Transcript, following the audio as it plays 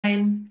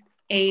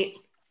8,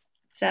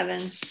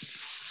 7.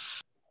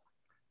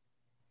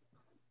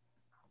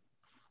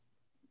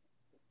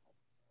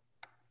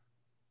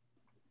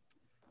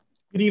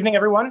 Good evening,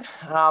 everyone.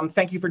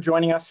 Thank you for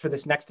joining us for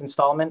this next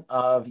installment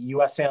of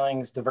U.S.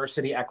 Sailing's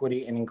Diversity,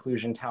 Equity, and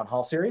Inclusion Town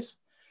Hall Series.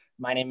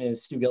 My name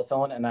is Stu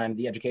Gilfillan, and I'm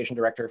the Education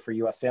Director for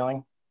U.S.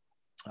 Sailing.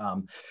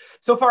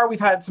 So far, we've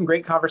had some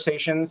great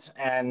conversations,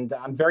 and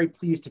I'm very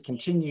pleased to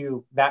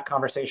continue that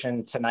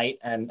conversation tonight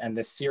and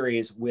this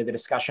series with a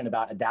discussion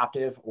about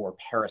adaptive or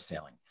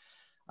parasailing.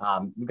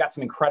 We've got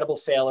some incredible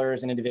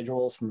sailors and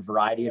individuals from a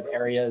variety of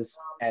areas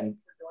and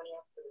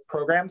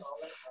programs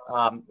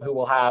who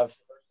will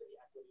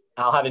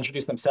I'll have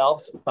introduced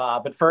themselves,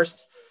 but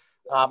first,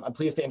 I'm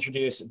pleased to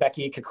introduce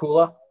Becky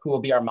Kukula, who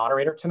will be our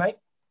moderator tonight.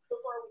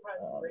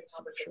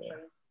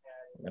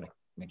 I'm gonna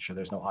make sure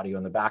there's no audio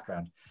in the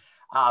background.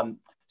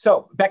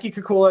 So Becky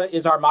Kukula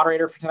is our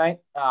moderator for tonight.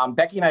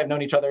 Becky and I have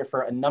known each other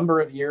for a number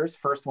of years,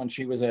 first when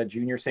she was a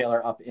junior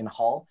sailor up in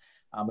Hull,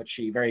 which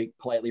she very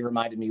politely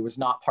reminded me was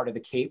not part of the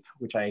Cape,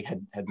 which I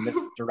had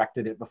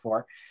misdirected it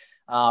before.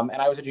 And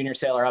I was a junior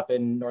sailor up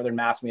in Northern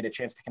Mass. We had a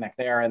chance to connect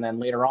there. And then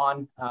later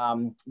on,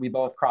 we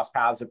both crossed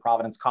paths at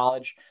Providence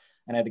College,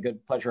 and I had the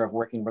good pleasure of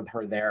working with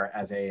her there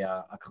as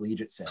a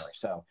collegiate sailor.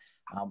 So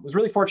was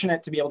really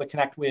fortunate to be able to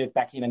connect with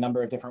Becky in a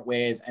number of different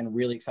ways and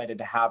really excited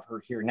to have her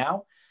here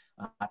now.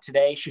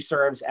 Today, she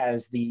serves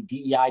as the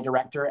DEI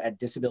director at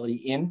Disability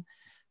Inn.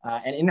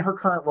 And in her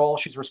current role,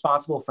 she's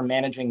responsible for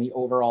managing the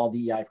overall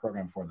DEI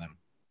program for them.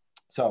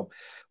 So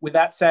with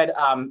that said,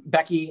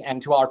 Becky,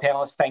 and to all our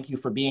panelists, thank you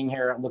for being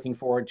here. I'm looking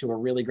forward to a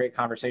really great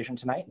conversation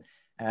tonight.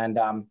 And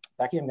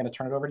Becky, I'm going to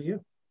turn it over to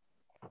you.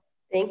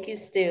 Thank you,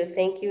 Stu.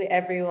 Thank you,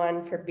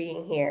 everyone, for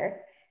being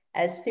here.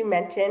 As Stu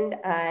mentioned,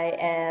 I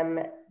am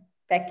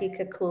Becky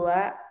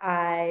Kukula.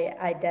 I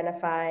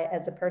identify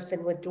as a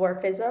person with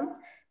dwarfism.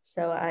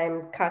 So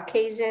I'm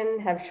Caucasian,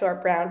 have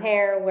short brown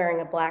hair,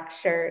 wearing a black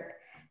shirt.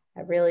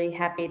 I'm really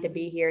happy to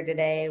be here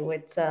today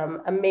with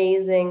some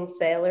amazing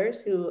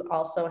sailors who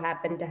also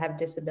happen to have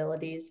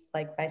disabilities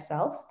like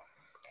myself.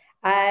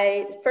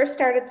 I first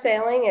started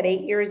sailing at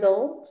 8 years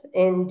old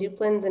in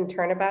duplins and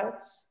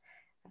turnabouts.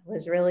 I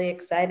was really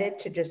excited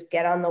to just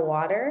get on the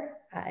water.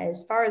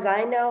 As far as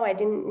I know, I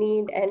didn't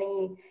need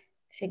any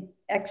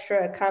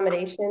extra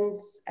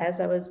accommodations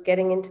as I was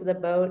getting into the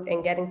boat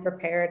and getting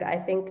prepared. I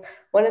think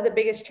one of the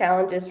biggest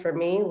challenges for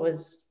me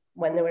was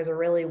when there was a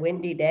really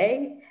windy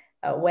day,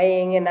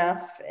 weighing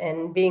enough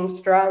and being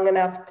strong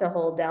enough to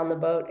hold down the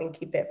boat and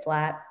keep it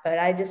flat. But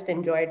I just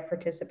enjoyed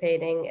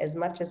participating as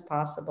much as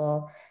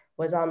possible,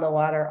 was on the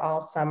water all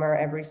summer,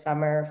 every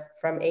summer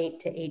from 8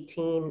 to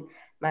 18.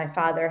 My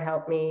father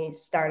helped me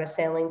start a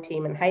sailing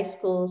team in high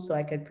school so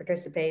I could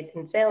participate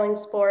in sailing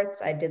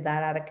sports. I did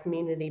that out of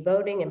community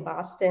boating in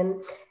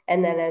Boston.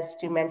 And then, as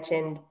Stu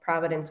mentioned,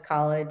 Providence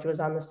College was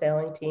on the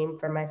sailing team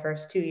for my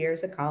first 2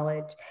 years of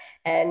college,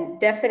 and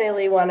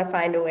definitely want to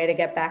find a way to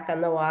get back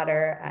on the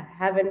water. I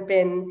haven't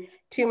been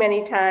too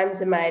many times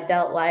in my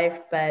adult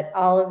life, but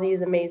all of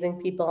these amazing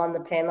people on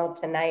the panel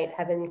tonight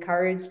have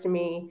encouraged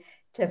me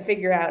to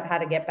figure out how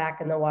to get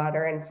back in the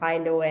water and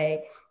find a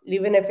way,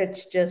 even if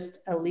it's just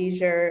a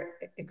leisure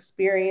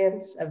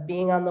experience of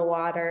being on the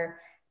water.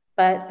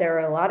 But there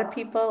are a lot of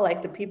people,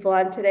 like the people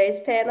on today's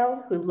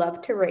panel, who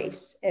love to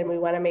race, and we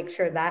want to make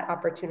sure that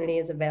opportunity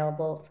is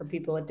available for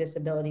people with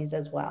disabilities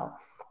as well.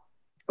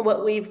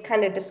 What we've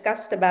kind of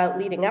discussed about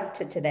leading up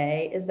to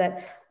today is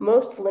that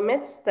most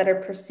limits that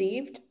are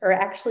perceived are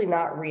actually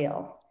not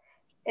real.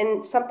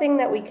 And something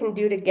that we can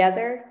do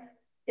together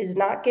is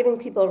not giving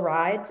people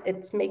rides,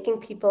 it's making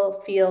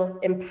people feel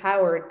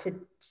empowered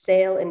to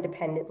sail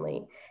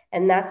independently.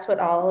 And that's what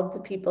all of the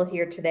people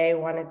here today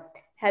want to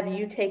have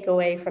you take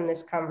away from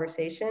this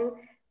conversation,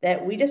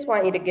 that we just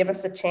want you to give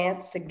us a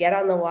chance to get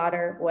on the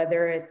water,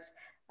 whether it's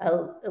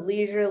a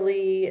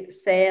leisurely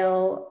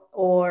sail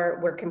or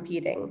we're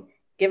competing.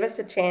 Give us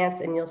a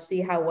chance and you'll see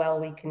how well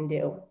we can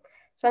do.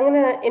 So I'm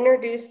going to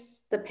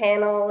introduce the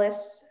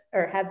panelists,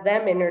 or have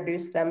them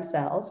introduce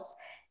themselves.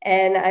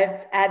 And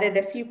I've added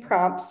a few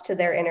prompts to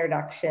their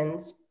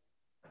introductions.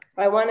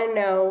 I want to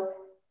know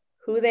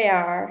who they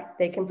are.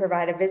 They can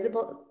provide a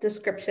visible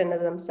description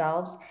of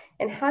themselves.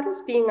 And how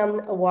does being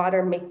on the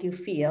water make you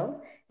feel?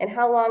 And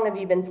how long have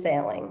you been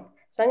sailing?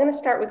 So I'm going to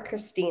start with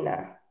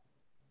Christina.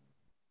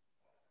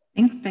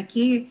 Thanks,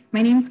 Becky.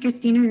 My name is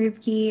Christina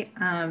Rubke,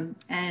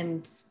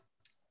 and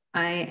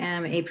I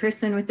am a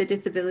person with a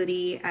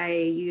disability. I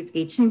use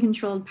a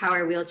chin-controlled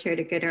power wheelchair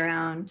to get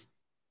around.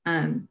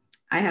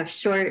 I have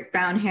short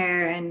brown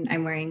hair and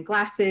I'm wearing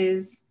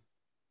glasses.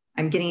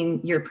 I'm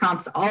getting your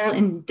prompts all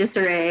in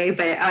disarray,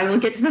 but I will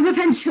get to them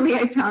eventually,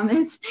 I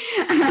promise.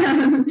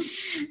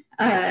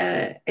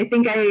 I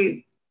think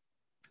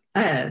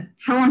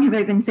how long have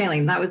I been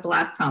sailing? That was the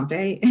last prompt,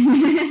 right?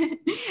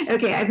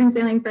 Okay, I've been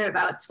sailing for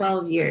about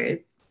 12 years.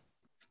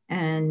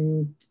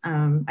 And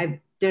I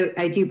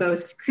do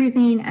both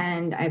cruising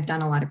and I've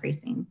done a lot of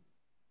racing.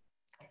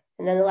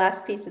 And then the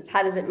last piece is,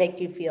 how does it make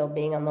you feel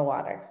being on the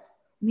water?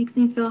 It makes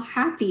me feel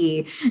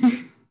happy.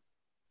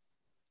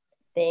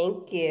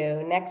 Thank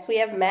you. Next, we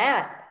have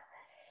Matt.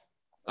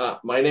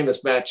 My name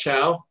is Matt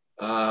Chow.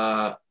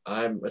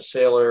 I'm a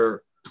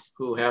sailor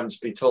who happens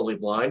to be totally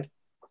blind.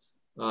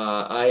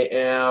 I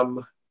am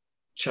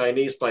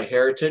Chinese by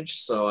heritage,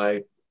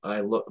 so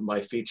my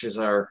features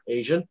are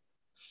Asian.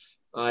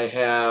 I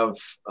have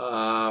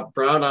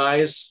brown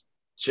eyes,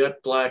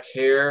 jet black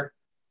hair,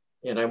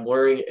 and I'm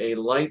wearing a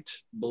light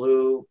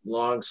blue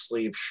long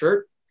sleeve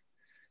shirt.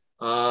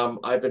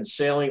 I've been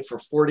sailing for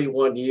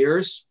 41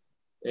 years,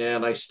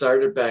 and I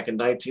started back in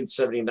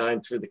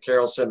 1979 through the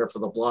Carroll Center for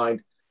the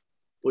Blind,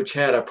 which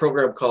had a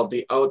program called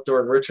the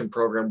Outdoor Enrichment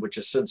Program, which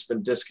has since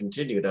been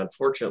discontinued,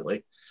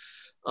 unfortunately.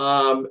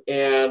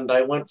 And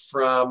I went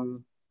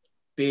from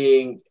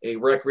being a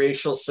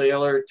recreational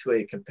sailor to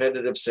a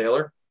competitive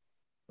sailor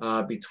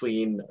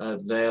between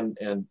then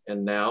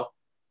and now.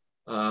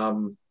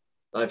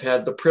 I've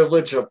had the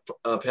privilege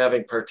of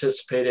having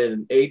participated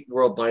in 8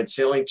 World Blind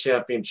Sailing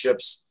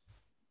Championships,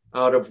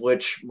 out of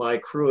which my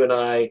crew and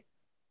I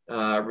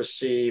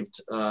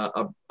received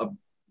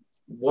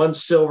 1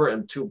 silver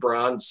and 2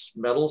 bronze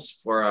medals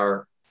for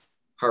our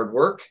hard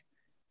work,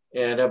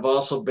 and have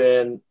also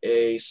been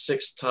a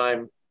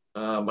 6-time,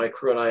 my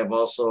crew and I have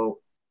also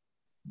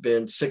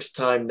been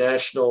 6-time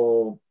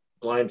national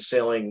blind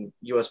sailing,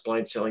 US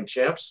blind sailing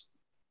champs.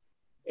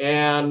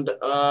 And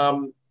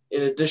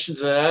in addition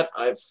to that,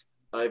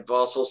 I've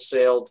also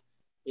sailed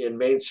in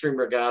mainstream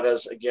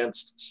regattas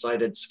against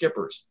sighted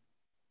skippers.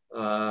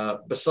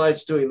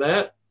 Besides doing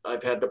that,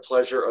 I've had the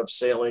pleasure of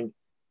sailing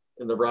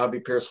in the Robbie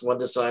Pierce One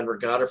Design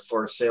Regatta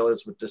for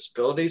sailors with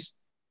disabilities,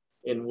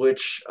 in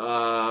which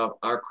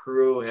our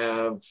crew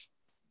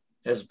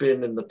has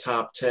been in the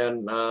top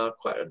 10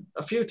 quite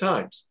a few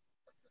times.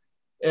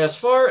 As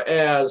far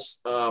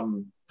as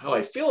how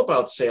I feel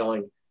about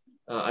sailing,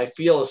 I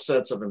feel a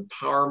sense of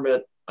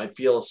empowerment. I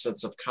feel a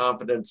sense of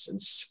confidence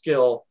and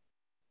skill.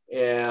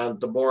 And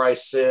the more I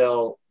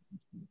sail,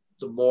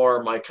 the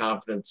more my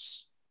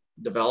confidence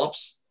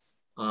develops,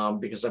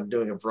 because I'm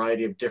doing a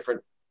variety of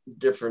different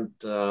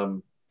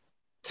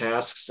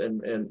tasks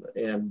and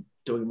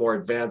doing more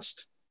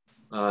advanced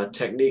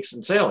techniques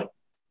in sailing.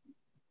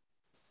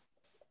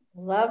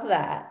 Love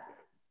that.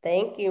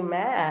 Thank you,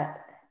 Matt.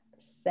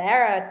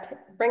 Sarah,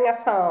 bring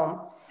us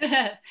home.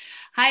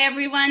 Hi,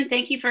 everyone.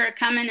 Thank you for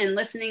coming and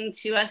listening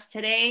to us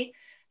today.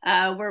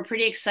 We're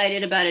pretty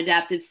excited about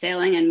adaptive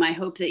sailing, and my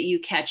hope that you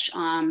catch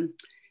our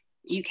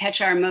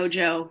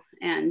mojo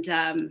and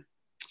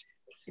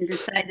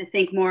decide to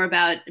think more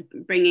about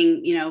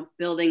bringing,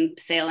 building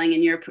sailing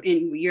in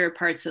your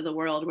parts of the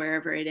world,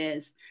 wherever it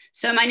is.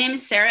 So my name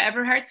is Sarah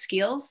Everhart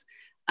Skeels.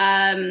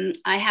 I'm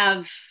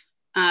a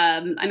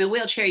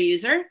wheelchair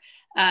user.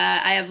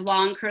 I have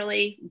long,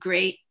 curly,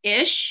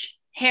 gray-ish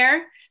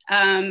hair.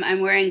 I'm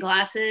wearing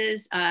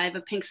glasses. I have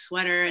a pink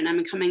sweater, and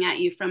I'm coming at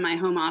you from my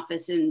home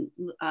office in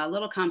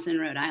Little Compton,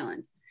 Rhode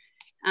Island.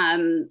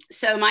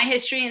 So my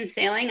history in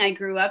sailing, I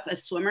grew up a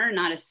swimmer,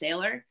 not a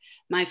sailor.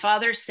 My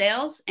father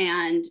sails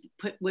and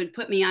would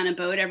put me on a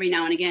boat every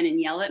now and again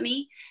and yell at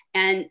me.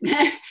 And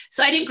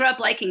so I didn't grow up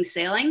liking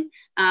sailing.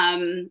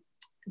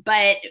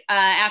 But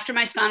after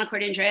my spinal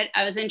cord injury,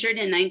 I was injured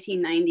in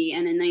 1990.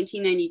 And in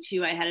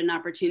 1992, I had an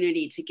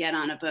opportunity to get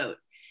on a boat.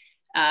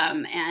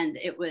 And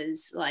it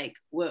was like,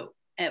 whoa,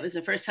 it was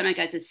the first time I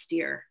got to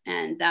steer.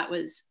 And that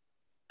was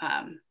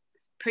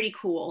pretty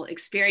cool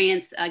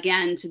experience,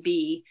 again, to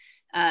be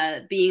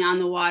being on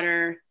the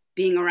water,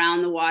 being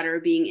around the water,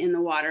 being in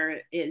the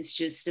water is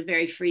just a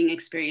very freeing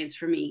experience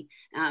for me.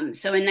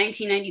 So in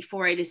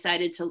 1994, I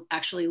decided to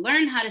actually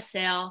learn how to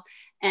sail.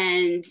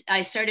 And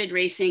I started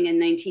racing in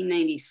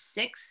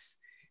 1996.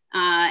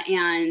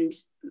 And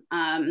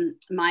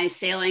my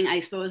sailing, I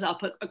suppose I'll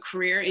put a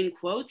career in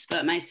quotes,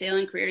 but my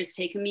sailing career has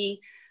taken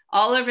me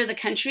all over the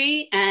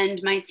country.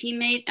 And my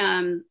teammate,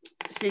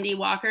 Cindy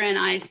Walker, and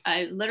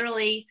I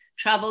literally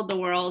traveled the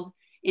world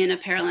in a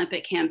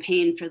Paralympic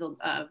campaign for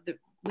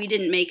we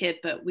didn't make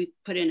it, but we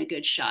put in a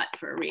good shot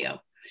for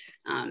Rio.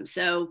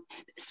 Sailing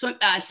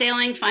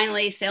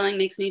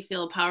makes me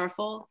feel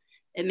powerful.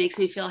 It makes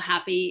me feel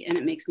happy, and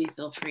it makes me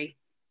feel free.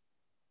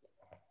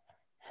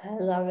 I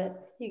love it.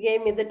 You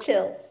gave me the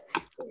chills.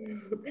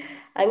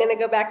 I'm going to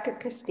go back to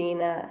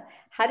Christina.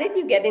 How did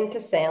you get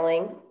into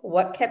sailing?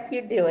 What kept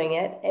you doing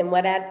it? And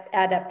what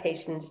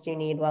adaptations do you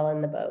need while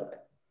in the boat?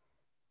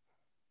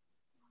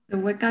 So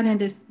what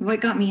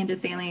got me into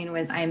sailing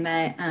was I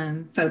met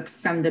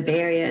folks from the Bay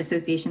Area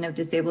Association of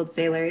Disabled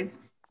Sailors.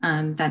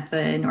 That's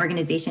an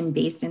organization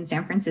based in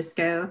San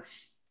Francisco.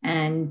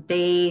 And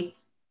they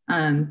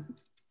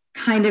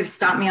kind of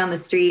stopped me on the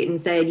street and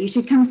said, you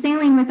should come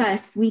sailing with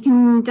us. We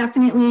can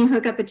definitely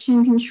hook up a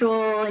chin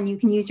control and you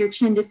can use your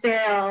chin to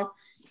sail.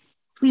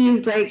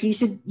 Please, you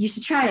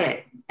should try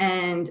it.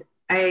 And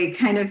I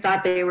kind of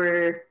thought they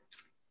were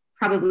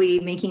probably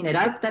making it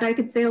up that I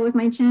could sail with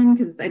my chin,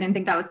 because I didn't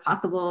think that was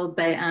possible,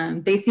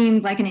 but they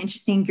seemed like an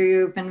interesting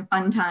group and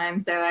fun time.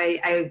 So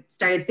I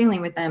started sailing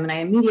with them and I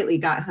immediately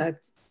got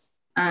hooked.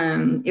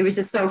 It was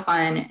just so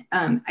fun.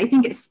 I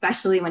think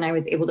especially when I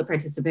was able to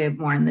participate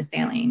more in the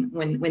sailing,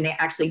 when they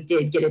actually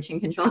did get a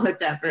chin control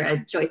hooked up or a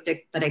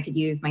joystick that I could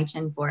use my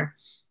chin for.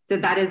 So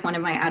that is one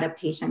of my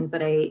adaptations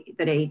that I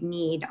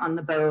need on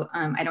the boat.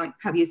 I don't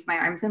have used my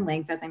arms and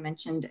legs, as I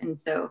mentioned. And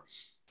so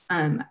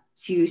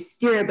to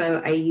steer a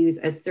boat, I use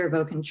a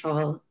servo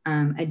control,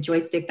 a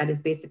joystick that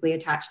is basically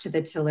attached to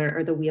the tiller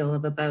or the wheel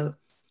of a boat.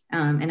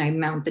 And I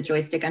mount the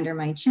joystick under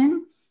my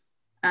chin.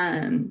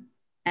 And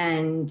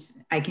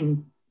I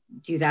can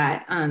do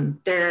that.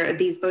 There are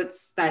these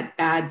boats that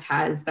BADS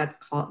has that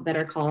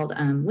are called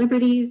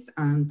Liberties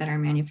that are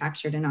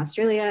manufactured in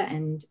Australia.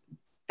 And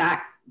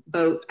that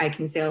boat I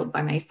can sail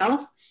by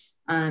myself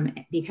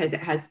because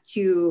it has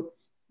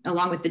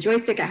along with the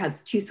joystick, it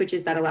has 2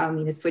 switches that allow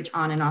me to switch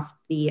on and off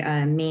the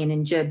main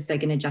and jib, so I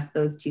can adjust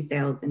those 2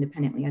 sails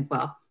independently as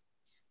well.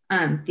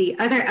 The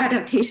other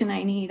adaptation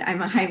I need,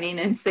 I'm a high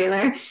maintenance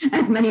sailor,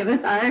 as many of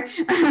us are.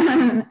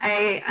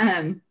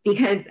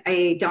 Because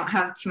I don't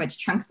have too much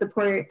trunk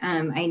support,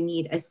 I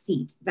need a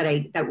seat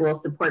that will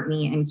support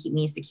me and keep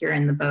me secure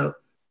in the boat.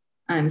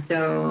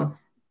 So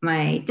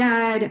my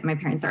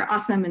parents are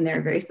awesome and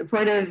they're very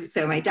supportive.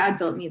 So my dad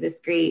built me this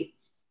great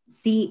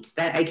seat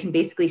that I can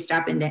basically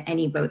strap into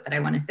any boat that I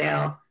want to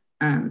sail.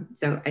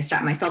 So I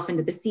strap myself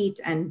into the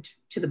seat and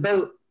to the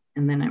boat,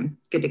 and then I'm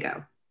good to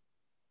go.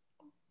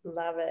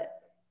 Love it.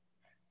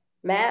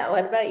 Matt,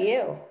 what about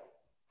you?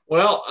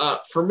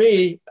 Well, for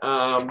me,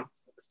 part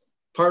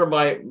of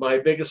my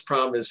biggest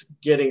problem is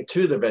getting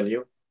to the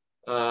venue.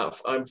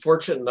 I'm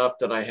fortunate enough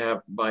that I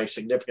have my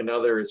significant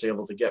other is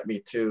able to get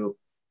me to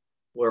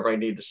wherever I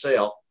need to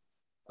sail.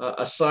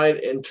 Aside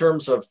in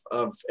terms of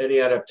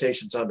any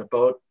adaptations on the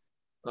boat,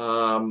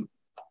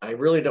 I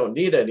really don't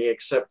need any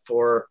except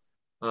for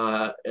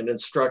an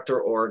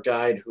instructor or a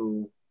guide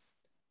who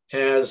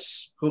can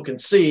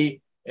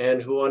see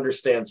and who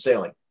understands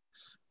sailing.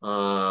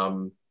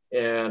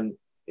 And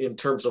in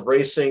terms of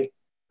racing,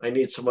 I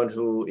need someone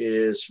who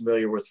is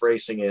familiar with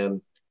racing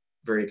and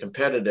very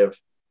competitive.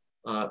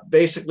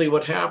 Basically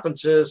what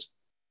happens is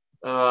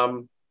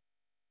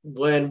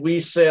when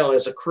we sail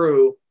as a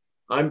crew,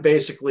 I'm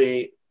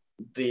basically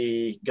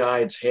the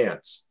guide's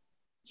hands.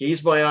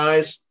 He's my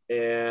eyes,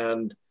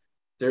 and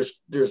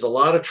there's a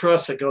lot of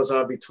trust that goes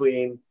on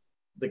between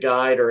the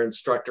guide or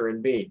instructor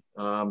and me.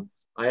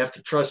 I have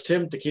to trust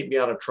him to keep me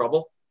out of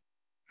trouble.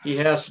 He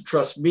has to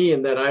trust me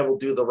in that I will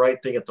do the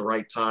right thing at the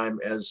right time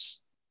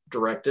as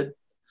directed.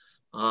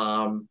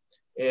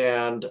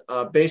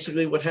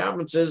 Basically what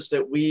happens is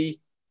that we,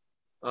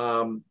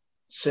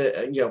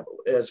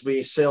 as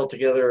we sail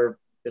together,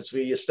 as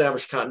we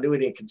establish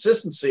continuity and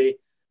consistency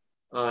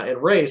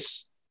and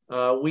race,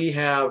 we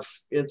have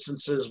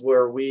instances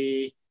where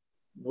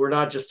we're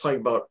not just talking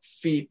about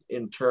feet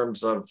in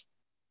terms of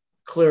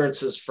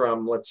clearances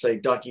from, let's say,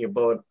 ducking a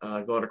boat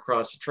going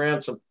across the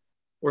transom.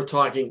 We're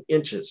talking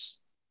inches.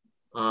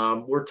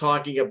 We're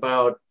talking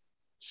about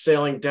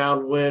sailing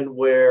downwind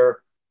where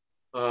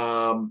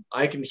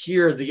I can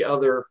hear the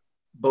other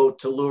boat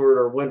to leeward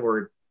or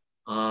windward.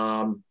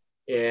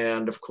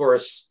 And of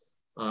course,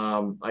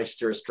 I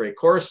steer a straight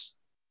course.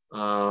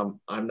 I'm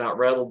not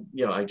rattled,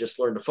 I just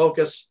learn to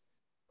focus.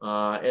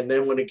 And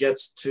then when it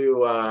gets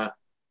to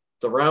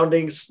the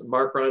roundings,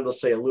 mark round,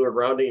 let's say a leeward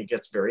rounding, it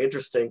gets very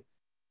interesting.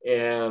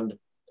 And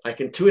I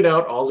can tune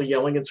out all the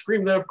yelling and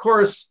screaming that, of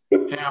course,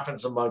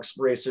 happens amongst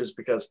racers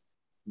because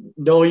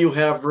no, you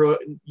have room,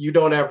 you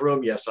don't have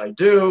room. Yes, I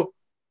do.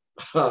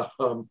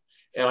 And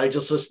I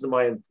just listen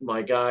to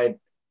my guide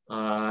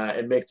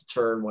and make the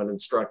turn when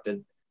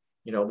instructed.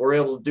 We're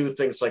able to do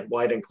things like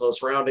wide and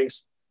close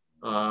roundings.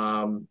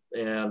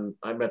 And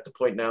I'm at the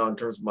point now in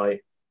terms of my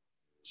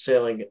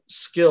sailing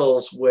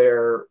skills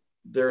where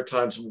there are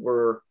times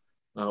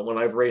when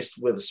I've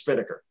raced with a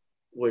spinnaker,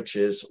 which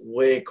is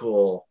way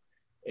cool.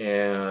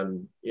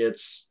 And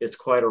it's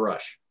quite a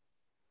rush.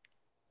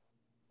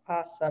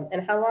 Awesome.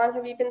 And how long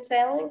have you been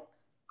sailing?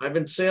 I've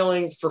been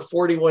sailing for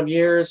 41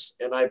 years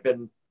and I've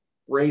been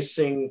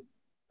racing.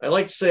 I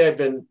like to say I've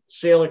been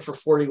sailing for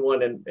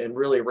 41 and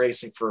really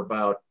racing for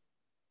about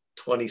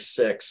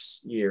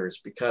 26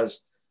 years,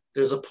 because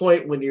there's a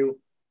point when you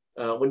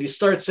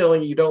start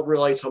sailing, you don't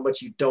realize how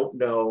much you don't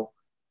know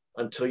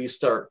until you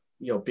start,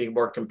 being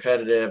more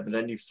competitive. And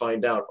then you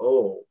find out,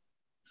 oh,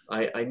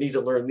 I need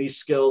to learn these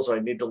skills. Or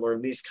I need to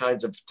learn these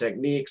kinds of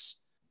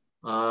techniques.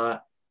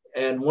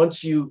 And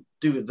once you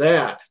do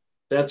that,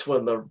 that's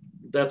when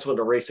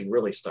the racing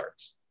really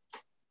starts.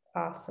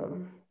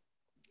 Awesome.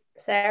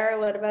 Sarah,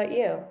 what about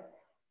you?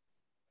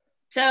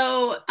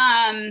 So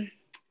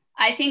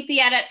I think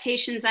the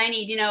adaptations I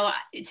need,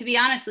 to be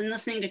honest, in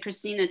listening to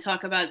Christina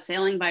talk about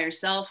sailing by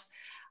herself,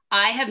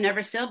 I have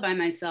never sailed by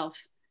myself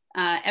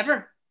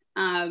ever.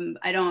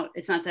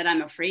 It's not that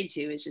I'm afraid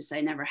to, it's just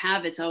I never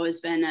have. It's always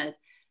been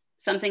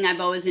something I've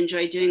always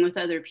enjoyed doing with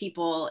other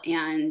people.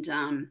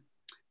 And,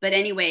 but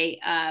anyway,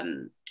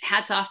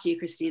 hats off to you,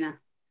 Christina.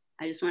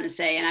 I just want to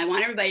say, and I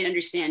want everybody to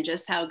understand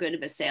just how good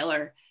of a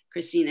sailor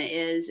Christina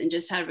is and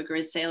just how of a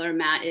great sailor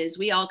Matt is.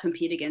 We all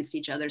compete against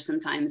each other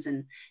sometimes,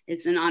 and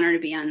it's an honor to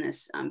be on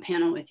this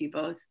panel with you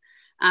both.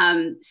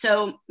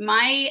 So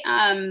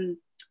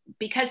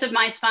because of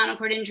my spinal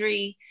cord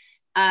injury,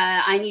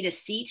 I need a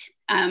seat.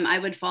 I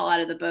would fall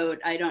out of the boat.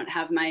 I don't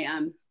have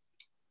my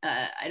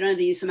I don't have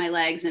the use of my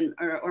legs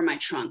or my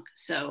trunk.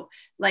 So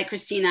like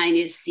Christina, I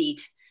need a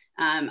seat.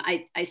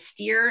 I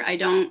steer, I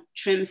don't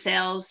trim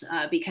sails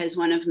because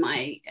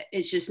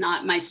it's just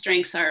not, my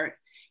strengths are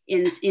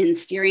in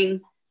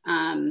steering.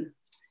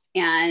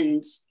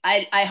 And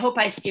I hope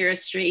I steer a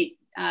straight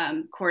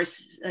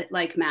course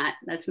like Matt.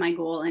 That's my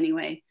goal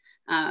anyway.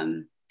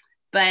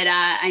 But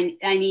I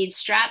need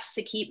straps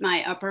to keep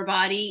my upper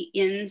body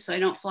in so I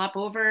don't flop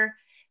over.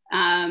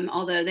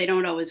 Although they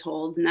don't always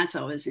hold, and that's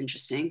always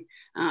interesting.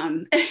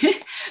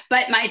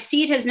 But my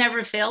seat has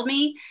never failed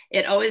me.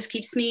 It always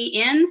keeps me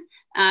in.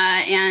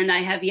 And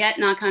I have yet,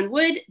 knock on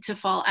wood, to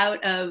fall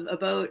out of a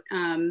boat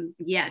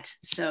yet.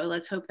 So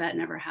let's hope that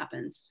never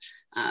happens.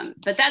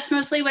 But that's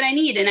mostly what I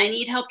need. And I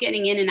need help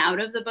getting in and out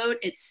of the boat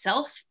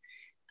itself.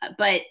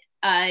 But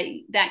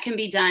that can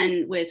be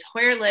done with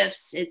Hoyer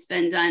lifts. It's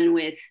been done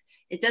with,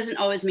 it doesn't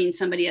always mean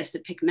somebody has to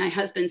pick, my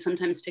husband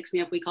sometimes picks me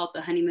up, we call it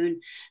the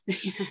honeymoon,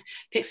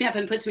 picks me up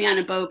and puts me on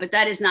a boat, but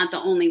that is not the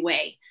only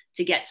way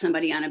to get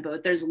somebody on a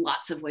boat. There's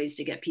lots of ways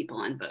to get people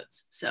on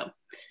boats. So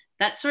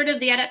that's sort of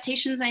the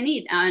adaptations I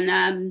need.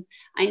 And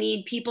I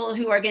need people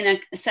who are gonna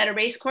set a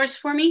race course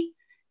for me.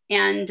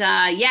 And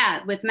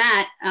yeah, with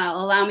Matt,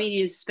 allow me to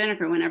use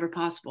spinnaker whenever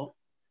possible.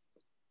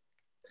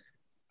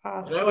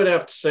 And I would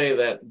have to say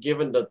that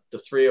given the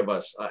three of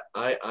us,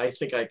 I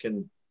think I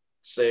can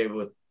say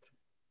with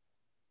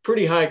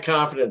pretty high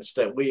confidence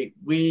that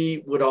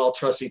we would all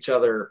trust each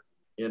other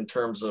in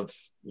terms of,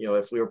 you know,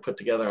 if we were put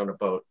together on a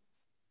boat,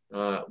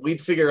 we'd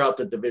figure out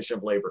the division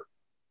of labor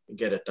and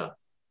get it done.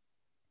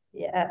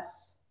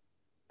 Yes,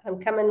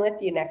 I'm coming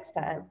with you next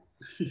time.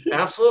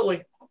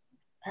 Absolutely.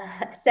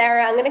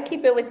 Sarah, I'm going to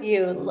keep it with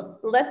you.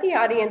 Let the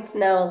audience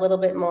know a little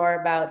bit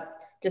more about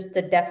just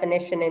the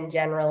definition in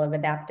general of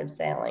adaptive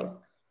sailing.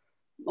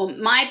 Well,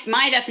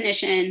 my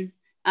definition,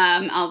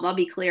 I'll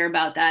be clear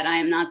about that. I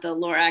am not the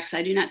Lorax.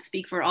 I do not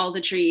speak for all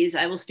the trees.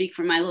 I will speak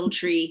for my little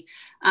tree.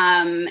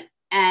 And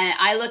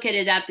I look at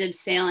adaptive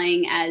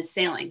sailing as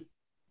sailing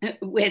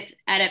with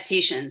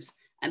adaptations.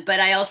 But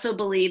I also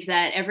believe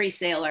that every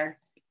sailor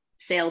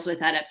sails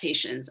with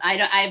adaptations.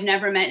 I've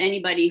never met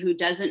anybody who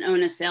doesn't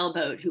own a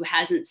sailboat who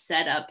hasn't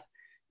set up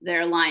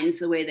their lines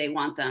the way they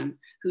want them,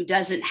 who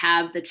doesn't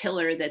have the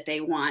tiller that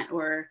they want,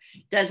 or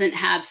doesn't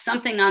have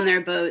something on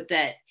their boat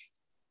that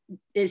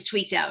is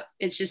tweaked out.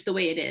 It's just the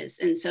way it is.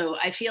 And so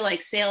I feel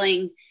like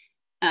sailing,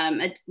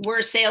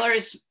 we're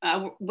sailors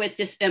with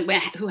this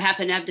who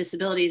happen to have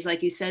disabilities,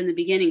 like you said in the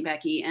beginning,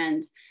 Becky.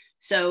 And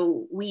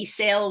so we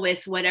sail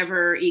with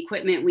whatever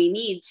equipment we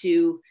need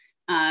to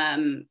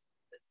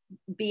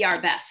be our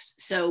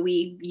best. So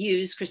we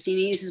use, Christina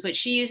uses what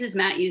she uses,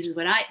 Matt uses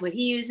what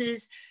he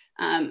uses.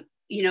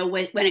 You know,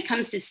 when it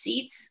comes to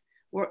seats,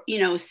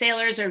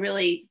 sailors are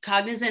really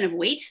cognizant of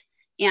weight.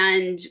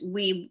 And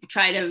we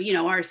try to,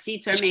 our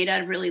seats are made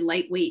out of really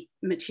lightweight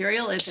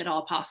material, if at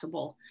all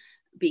possible,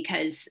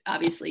 because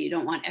obviously you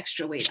don't want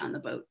extra weight on the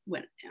boat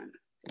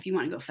if you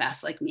want to go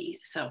fast like me.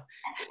 So,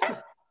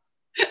 but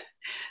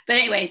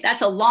anyway,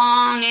 that's a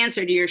long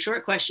answer to your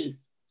short question.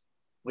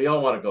 We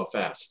all want to go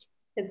fast.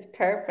 It's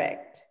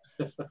perfect.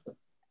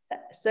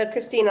 So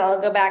Christina, I'll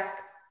go back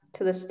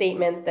to the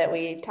statement that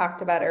we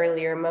talked about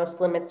earlier. Most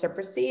limits are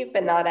perceived,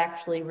 but not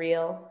actually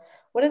real.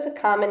 What is a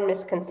common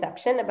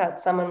misconception about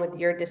someone with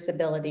your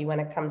disability when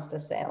it comes to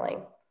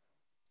sailing?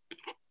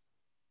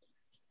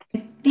 I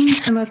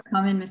think the most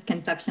common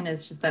misconception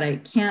is just that I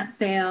can't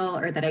sail,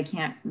 or that I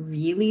can't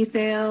really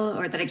sail,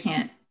 or that I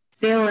can't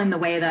sail in the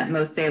way that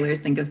most sailors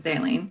think of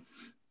sailing.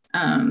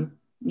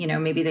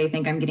 Maybe they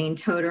think I'm getting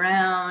towed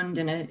around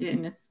in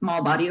a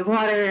small body of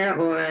water,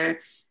 or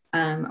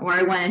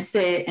I want to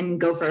sit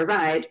and go for a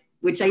ride,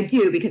 which I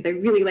do because I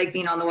really like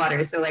being on the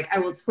water. So like I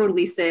will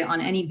totally sit on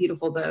any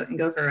beautiful boat and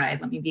go for a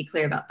ride. Let me be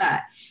clear about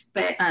that.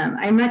 But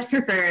I much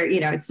prefer,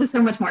 it's just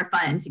so much more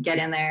fun to get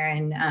in there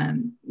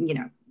and,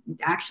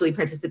 actually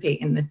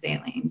participate in the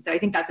sailing. So I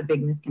think that's a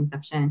big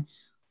misconception.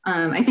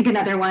 I think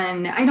another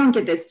one, I don't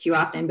get this too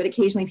often, but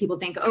occasionally people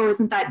think, oh,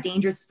 isn't that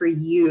dangerous for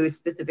you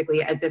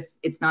specifically, as if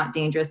it's not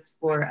dangerous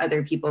for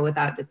other people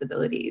without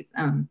disabilities.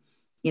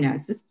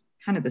 It's just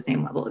kind of the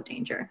same level of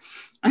danger.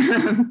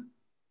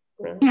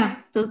 Yeah,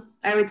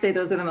 I would say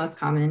those are the most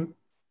common.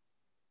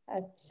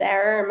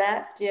 Sarah or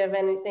Matt, do you have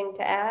anything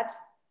to add?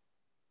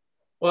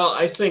 Well,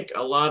 I think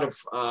a lot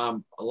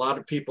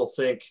of people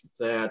think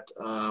that,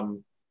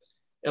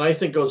 and I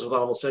think goes with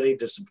almost any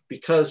disability,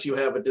 because you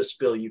have a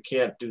disability, you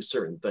can't do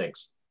certain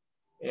things.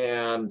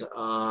 And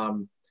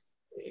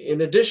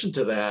in addition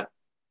to that,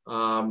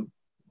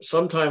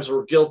 sometimes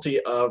we're guilty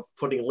of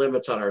putting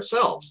limits on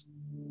ourselves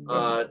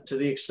to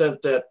the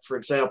extent that, for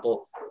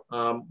example,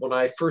 when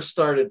I first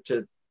started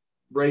to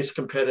race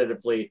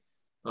competitively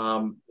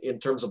in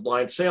terms of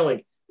blind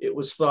sailing, it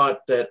was thought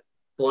that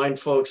blind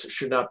folks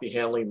should not be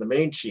handling the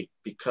main sheet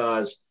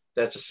because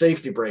that's a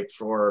safety brake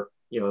for,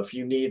 if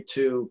you need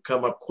to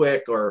come up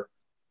quick or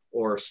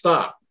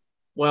stop.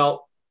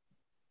 Well,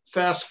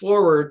 fast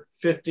forward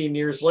 15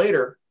 years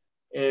later,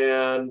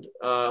 and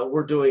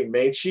we're doing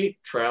main sheet,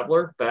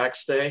 traveler,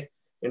 backstay,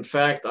 In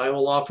fact, I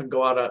will often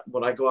go out,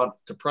 when I go out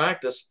to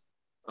practice,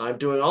 I'm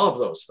doing all of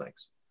those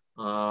things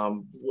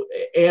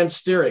and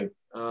steering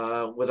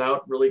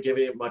without really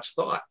giving it much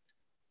thought.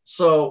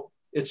 So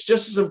it's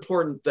just as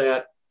important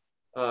that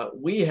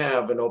we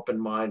have an open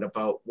mind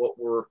about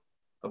where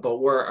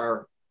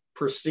our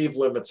perceived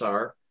limits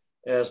are,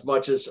 as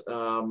much as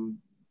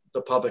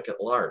the public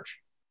at large.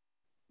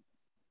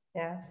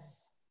 Yes.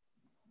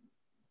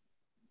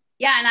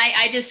 Yeah, and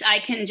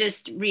I can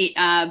just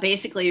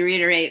basically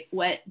reiterate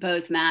what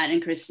both Matt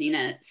and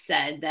Christina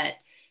said, that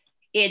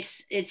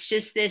it's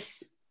just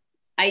this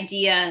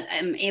idea,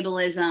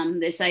 ableism,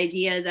 this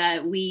idea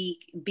that we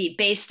be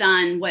based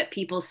on what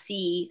people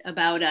see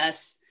about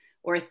us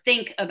or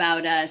think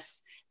about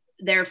us,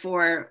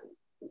 therefore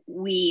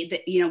we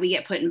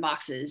get put in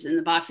boxes, and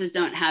the boxes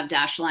don't have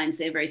dashed lines,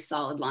 they have very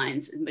solid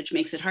lines, which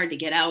makes it hard to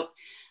get out,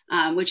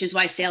 which is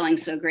why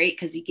sailing's so great,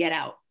 because you get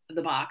out of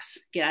the box,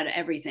 get out of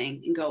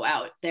everything and go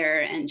out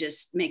there and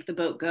just make the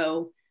boat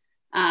go.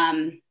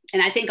 And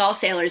I think all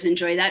sailors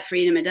enjoy that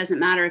freedom. It doesn't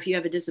matter if you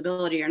have a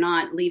disability or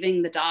not.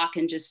 Leaving the dock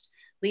and just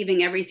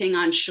leaving everything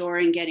on shore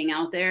and getting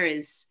out there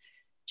is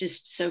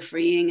just so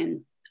freeing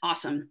and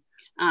awesome.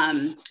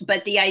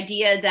 But the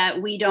idea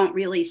that we don't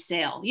really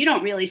sail, you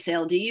don't really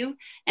sail, do you?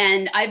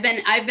 And I've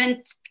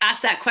been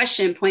asked that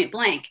question point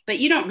blank, but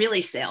you don't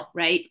really sail,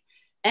 right?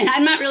 And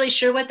I'm not really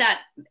sure what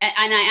that,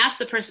 and I asked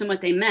the person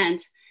what they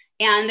meant,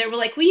 and they were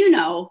like, well, you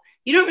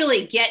don't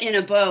really get in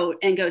a boat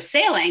and go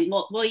sailing.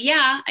 Well,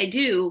 yeah, I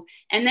do.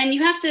 And then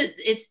you have to,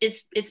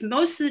 it's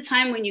most of the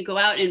time when you go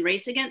out and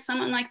race against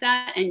someone like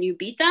that and you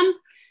beat them,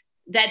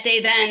 that they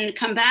then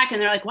come back and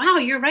they're like, wow,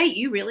 you're right,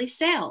 you really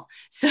sail.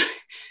 So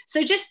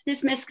just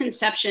this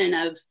misconception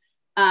of,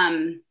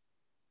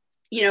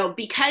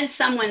 because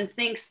someone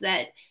thinks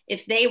that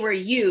if they were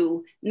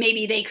you,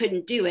 maybe they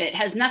couldn't do it,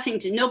 has nothing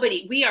to,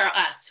 nobody, we are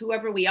us,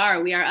 whoever we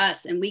are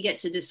us, and we get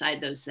to decide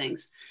those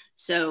things.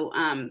 So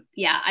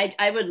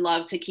I would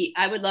love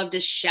to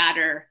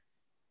shatter,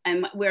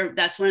 and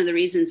that's one of the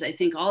reasons I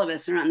think all of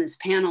us are on this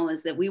panel,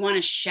 is that we want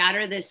to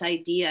shatter this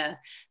idea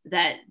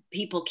that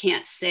people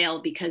can't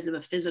sail because of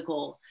a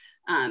physical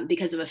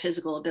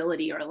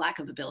ability or a lack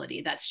of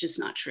ability. That's just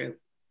not true.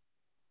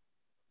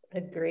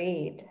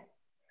 Agreed.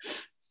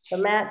 So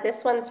Matt,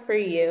 this one's for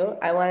you.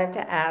 I wanted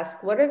to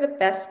ask, what are the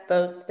best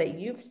boats that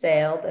you've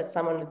sailed as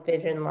someone with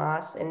vision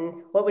loss, and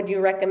what would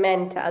you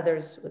recommend to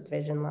others with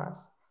vision loss?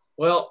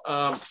 Well,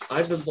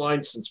 I've been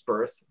blind since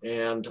birth,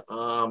 and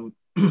one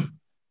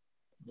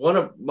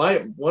of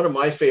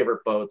my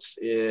favorite boats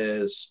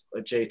is a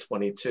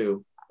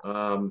J22.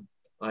 I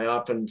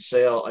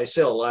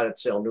sail a lot at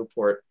Sail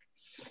Newport,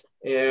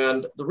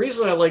 and the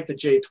reason I like the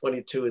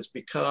J22 is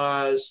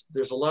because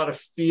there's a lot of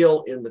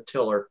feel in the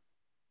tiller,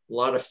 a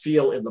lot of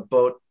feel in the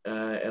boat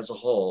as a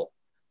whole.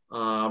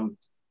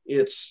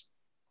 It's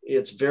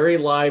very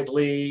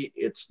lively.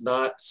 It's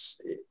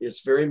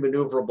very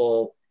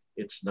maneuverable.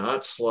 It's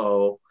not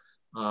slow.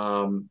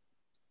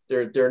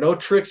 There are no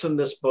tricks in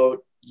this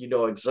boat. You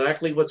know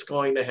exactly what's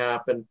going to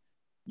happen.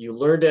 You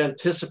learn to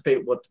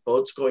anticipate what the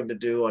boat's going to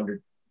do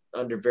under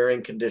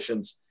varying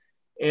conditions.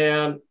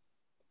 And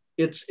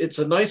it's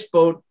a nice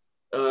boat.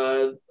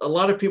 A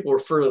lot of people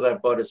refer to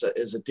that boat as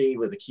a dinghy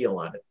with a keel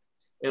on it.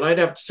 And I'd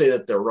have to say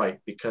that they're right,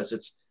 because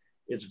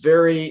it's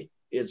very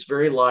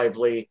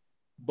lively,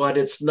 but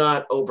it's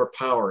not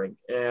overpowering.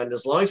 And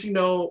as long as you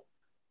know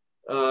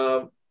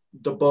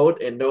the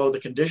boat and know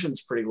the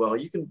conditions pretty well,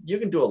 you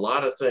can do a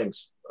lot of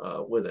things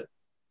with it.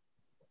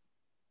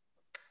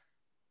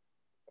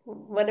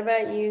 What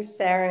about you,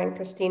 Sarah and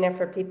Christina,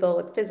 for people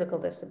with physical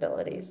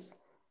disabilities?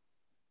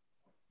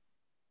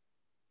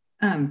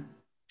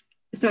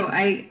 So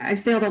I've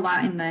sailed a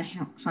lot in the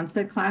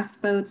Hansa class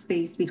boats. They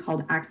used to be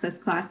called access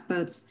class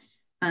boats.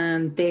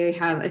 They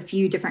have a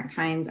few different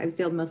kinds. I've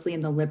sailed mostly in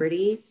the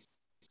Liberty,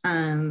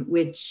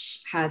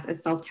 which has a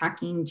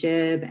self-tacking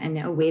jib and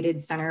a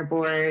weighted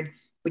centerboard,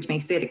 which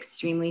makes it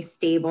extremely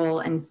stable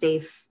and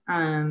safe.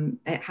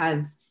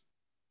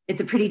 It's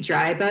a pretty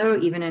dry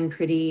boat, even in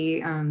pretty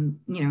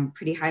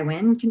high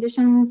wind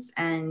conditions,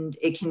 and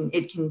it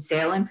can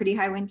sail in pretty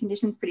high wind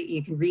conditions.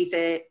 You can reef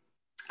it.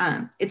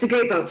 It's a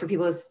great boat for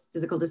people with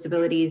physical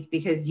disabilities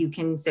because you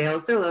can sail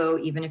solo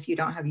even if you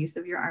don't have use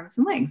of your arms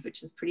and legs,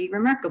 which is pretty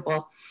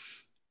remarkable.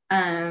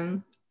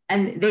 And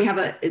they have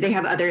a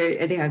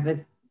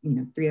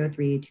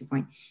 303,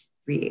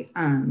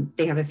 2.3.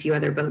 They have a few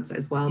other boats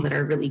as well that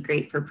are really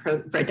great for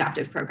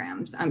adaptive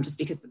programs, just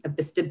because of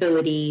the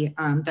stability.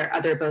 Their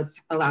other boats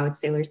allow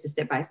sailors to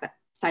sit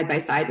side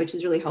by side, which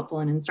is really helpful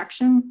in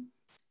instruction.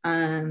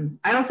 I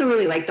also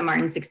really like the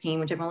Martin 16,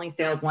 which I've only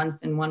sailed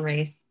once in one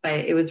race,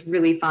 but it was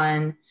really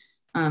fun.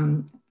 I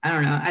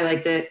don't know, I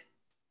liked it.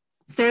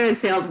 Sarah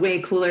sailed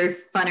way cooler,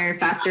 funner,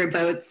 faster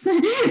boats,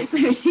 so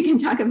she can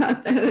talk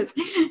about those.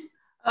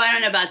 Oh, I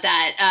don't know about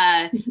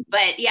that.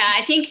 But yeah,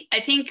 I think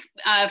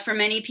for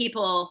many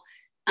people,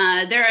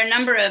 there are a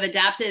number of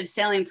adaptive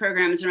sailing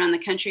programs around the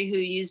country who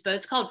use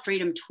boats called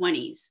Freedom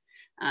 20s.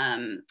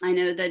 I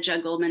know the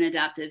Judd Goldman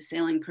Adaptive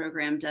Sailing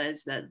Program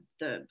does that.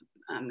 The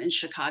in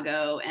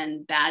Chicago,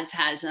 and Bads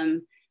has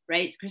them,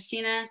 right,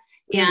 Christina?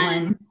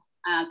 And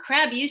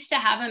Crab used to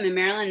have them in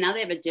Maryland. Now they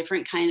have a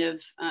different kind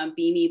of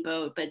beanie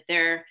boat, but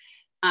they're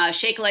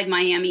Shake a Leg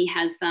Miami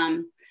has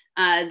them.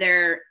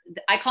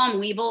 I call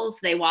them weebles.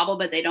 They wobble,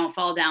 but they don't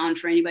fall down,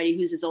 for anybody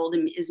who's as old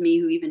as me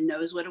who even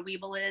knows what a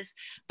weeble is.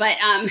 But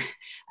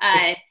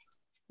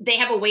they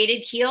have a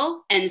weighted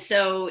keel, and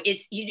so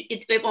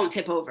it won't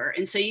tip over.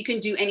 And so you can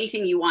do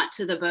anything you want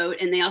to the boat.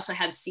 And they also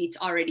have seats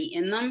already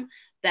in them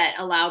that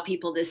allow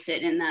people to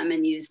sit in them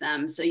and use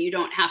them. So you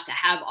don't have to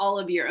have all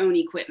of your own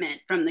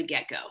equipment from the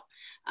get-go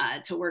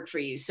to work for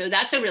you. So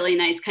that's a really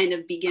nice kind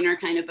of beginner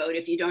kind of boat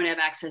if you don't have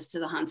access to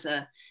the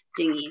Hansa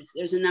dinghies.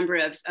 There's a number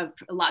of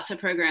lots of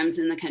programs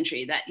in the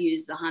country that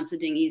use the Hansa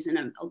dinghies, and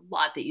a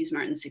lot that use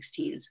Martin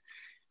 16s.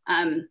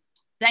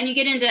 Then you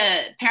get into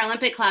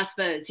Paralympic class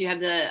boats. You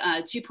have the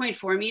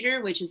 2.4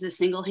 meter, which is the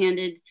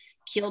single-handed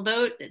keel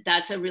boat.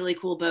 That's a really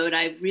cool boat.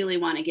 I really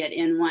want to get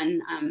in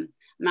one. I'm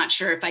not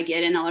sure if I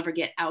get in, I'll ever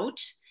get out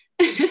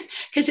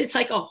because it's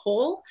like a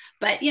hole,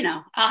 but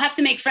I'll have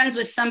to make friends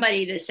with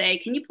somebody to say,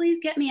 can you please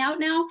get me out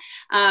now?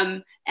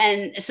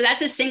 And so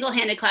that's a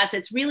single-handed class.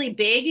 It's really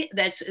big.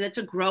 That's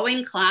a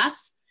growing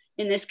class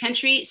in this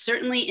country.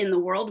 Certainly in the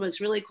world, what's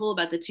really cool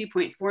about the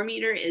 2.4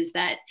 meter is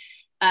that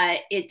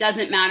it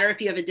doesn't matter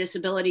if you have a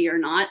disability or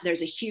not.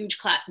 There's a huge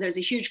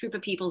group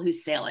of people who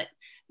sail it.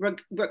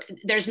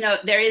 There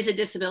is a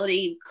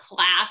disability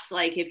class,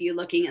 like if you're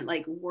looking at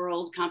like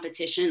world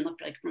competition, look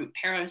like from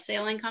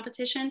parasailing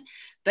competition,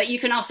 but you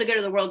can also go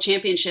to the world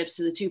championships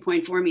to the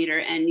 2.4 meter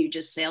and you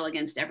just sail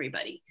against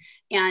everybody.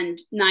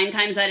 And 9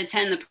 times out of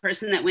 10, the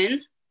person that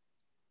wins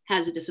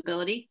has a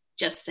disability,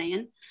 just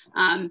saying.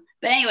 But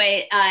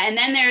anyway, and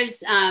then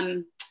there's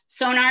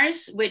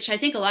sonars, which I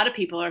think a lot of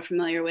people are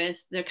familiar with.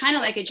 They're kind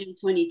of like a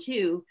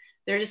J22.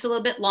 They're just a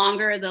little bit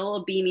longer, they're a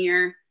little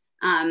beamier.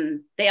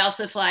 They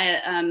also fly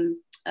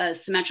a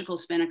symmetrical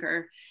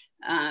spinnaker.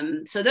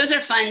 So those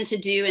are fun to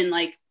do in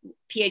like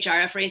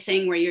PHRF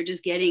racing, where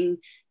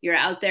you're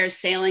out there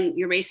sailing,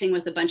 you're racing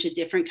with a bunch of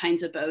different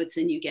kinds of boats,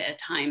 and you get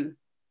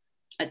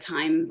a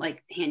time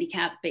like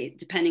handicap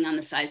depending on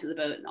the size of the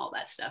boat and all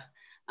that stuff.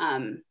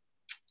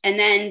 And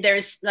then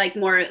there's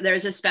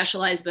a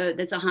specialized boat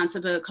that's a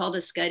Hansa boat called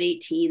a Scud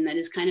 18 that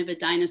is kind of a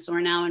dinosaur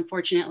now,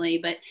 unfortunately.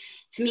 But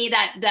to me,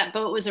 that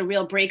boat was a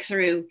real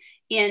breakthrough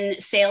in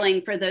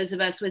sailing for those of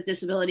us with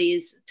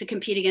disabilities to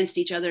compete against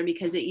each other,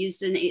 because it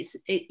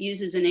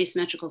uses an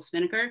asymmetrical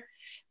spinnaker,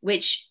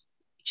 which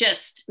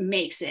just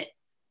makes it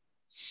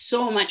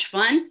so much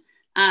fun.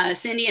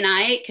 Cindy and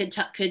I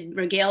could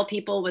regale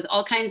people with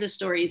all kinds of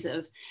stories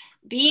of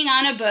being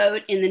on a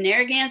boat in the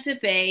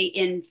Narragansett Bay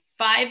in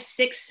 5,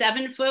 6,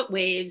 7 foot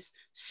waves,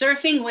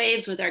 surfing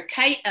waves with our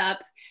kite up,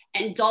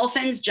 and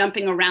dolphins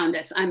jumping around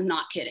us. I'm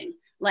not kidding.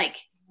 Like,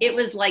 it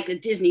was like a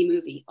Disney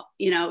movie.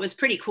 It was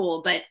pretty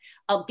cool. But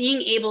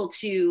being able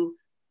to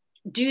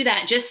do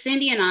that, just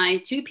Cindy and I,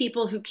 2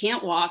 people who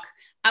can't walk,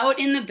 out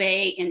in the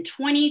bay in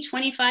 20,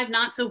 25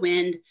 knots of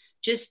wind,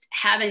 just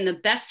having the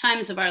best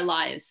times of our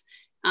lives.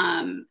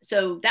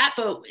 So that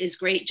boat is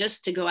great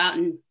just to go out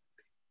and,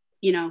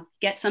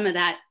 get some of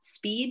that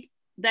speed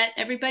that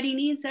everybody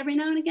needs every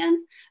now and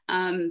again.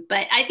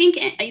 But I think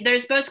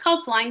there's boats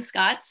called Flying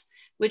Scots,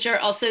 which are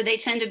also, they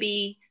tend to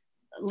be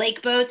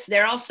lake boats.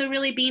 They're also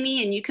really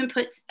beamy, and you can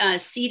put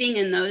seating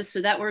in those.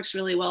 So that works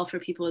really well for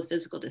people with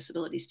physical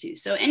disabilities too.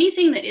 So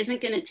anything that isn't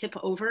going to tip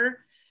over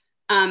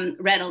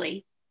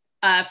readily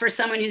for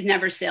someone who's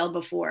never sailed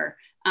before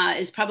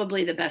is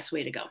probably the best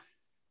way to go.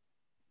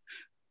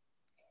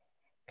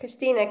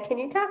 Christina, can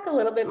you talk a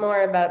little bit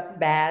more about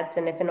BADS,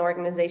 and if an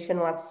organization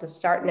wants to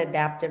start an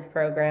adaptive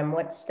program,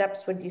 what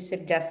steps would you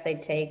suggest they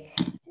take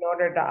in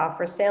order to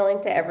offer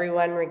sailing to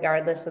everyone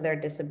regardless of their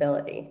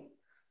disability?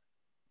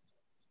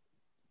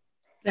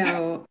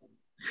 So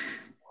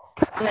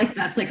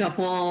that's like a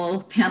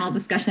whole panel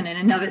discussion in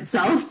and of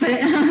itself, but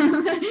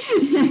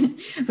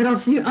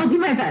I'll do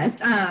my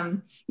best.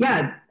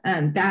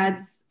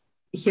 BADS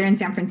here in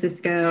San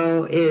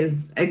Francisco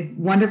is a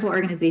wonderful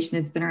organization.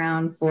 It's been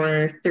around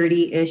for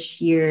 30-ish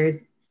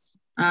years.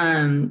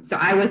 So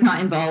I was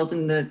not involved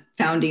in the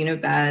founding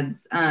of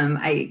BADS.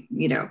 I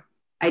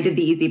did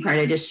the easy part.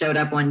 I just showed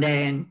up one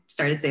day and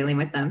started sailing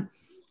with them.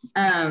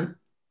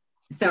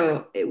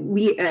 So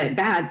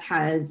BADS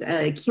has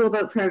a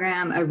keelboat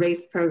program, a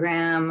race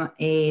program,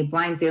 a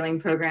blind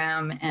sailing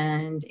program,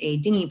 and a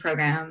dinghy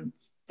program.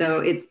 So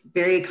it's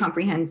very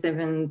comprehensive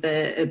in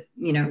the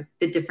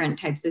different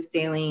types of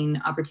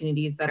sailing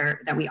opportunities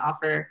that we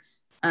offer.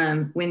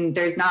 When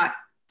there's not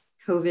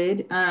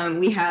COVID,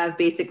 we have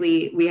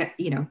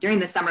during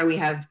the summer, we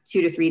have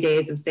 2 to 3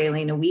 days of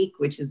sailing a week,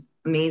 which is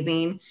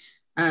amazing.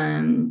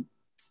 And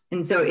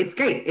so it's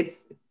great.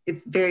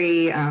 It's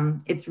very,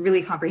 it's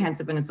really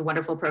comprehensive, and it's a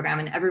wonderful program,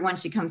 and everyone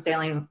should come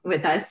sailing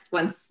with us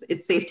once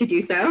it's safe to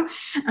do so.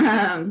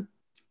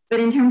 But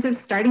in terms of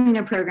starting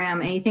a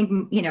program, I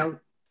think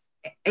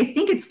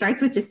it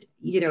starts with just,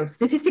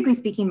 statistically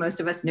speaking, most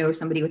of us know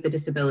somebody with a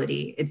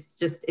disability.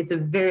 It's a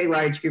very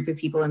large group of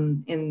people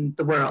in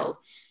the world.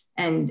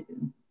 And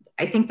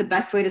I think the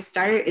best way to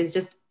start is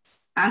just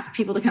ask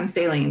people to come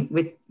sailing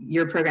with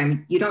your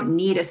program. You don't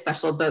need a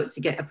special boat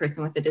to get a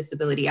person with a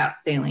disability out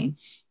sailing.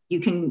 You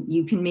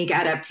can make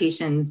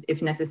adaptations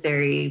if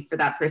necessary for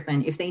that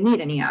person if they need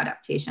any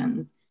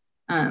adaptations.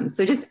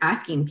 So just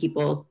asking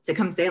people to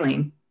come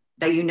sailing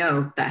that you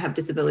know that have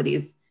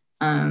disabilities.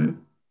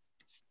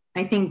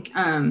 I think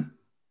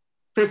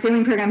for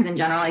sailing programs in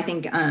general, I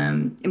think,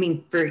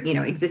 for,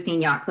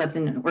 existing yacht clubs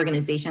and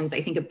organizations,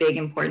 I think a big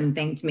important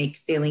thing to make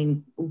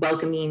sailing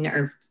welcoming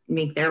or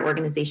make their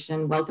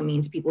organization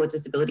welcoming to people with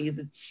disabilities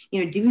is,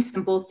 do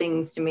simple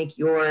things to make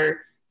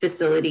your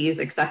facilities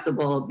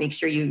accessible. Make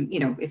sure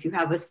if you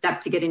have a step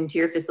to get into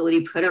your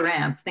facility, put a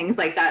ramp, things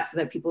like that, so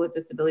that people with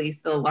disabilities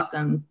feel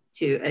welcome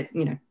to,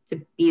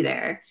 to be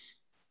there.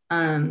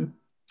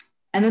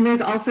 And then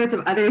there's all sorts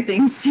of other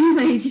things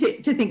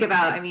to think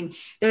about. I mean,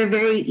 there are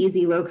very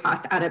easy,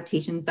 low-cost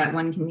adaptations that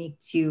one can make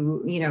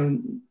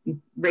to,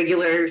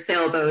 regular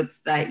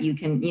sailboats that you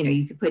can,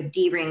 you could put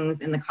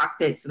D-rings in the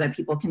cockpit so that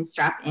people can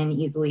strap in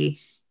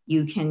easily.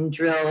 You can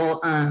drill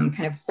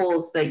kind of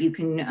holes that you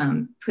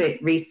can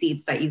put race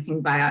seats that you can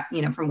buy,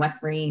 from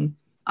West Marine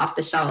off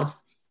the shelf.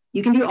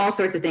 You can do all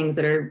sorts of things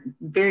that are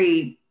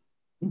very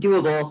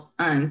doable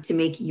to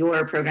make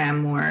your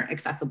program more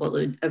accessible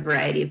to a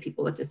variety of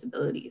people with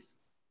disabilities.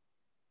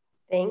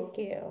 Thank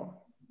you.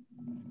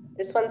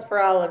 This one's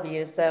for all of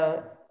you,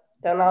 so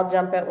don't all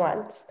jump at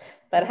once.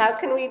 But how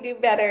can we do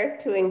better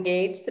to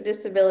engage the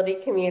disability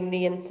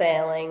community in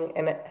sailing,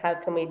 and how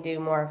can we do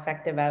more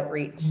effective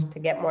outreach to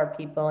get more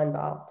people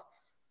involved?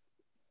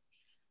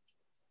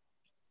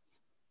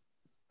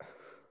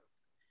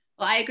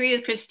 Well, I agree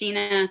with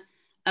Christina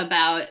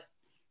about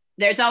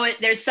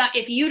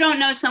if you don't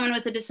know someone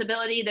with a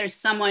disability, there's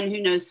someone who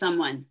knows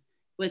someone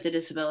with a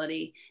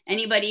disability.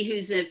 Anybody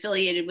who's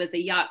affiliated with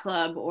a yacht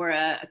club or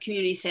a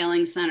community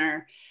sailing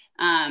center,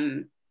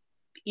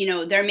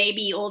 there may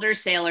be older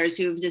sailors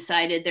who have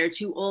decided they're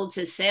too old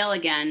to sail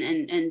again.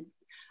 And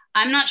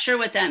I'm not sure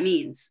what that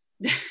means.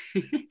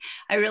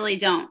 I really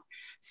don't.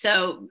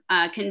 So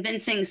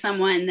convincing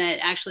someone that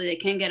actually they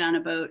can get on a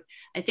boat,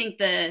 I think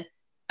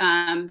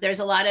there's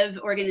a lot of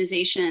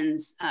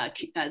organizations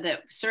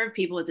that serve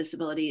people with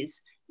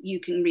disabilities you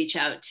can reach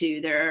out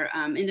to. There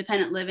are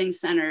independent living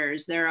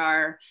centers. There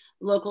are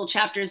local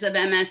chapters of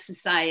MS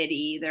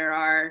Society. There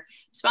are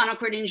spinal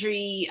cord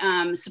injury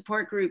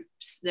support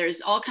groups.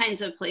 There's all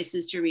kinds of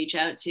places to reach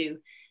out to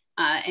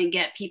and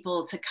get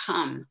people to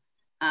come.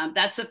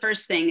 That's the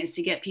first thing, is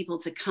to get people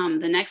to come.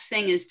 The next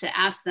thing is to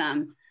ask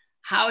them,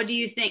 how do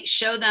you think,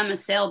 show them a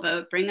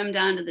sailboat, bring them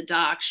down to the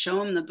dock, show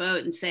them the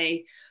boat and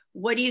say,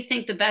 what do you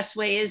think the best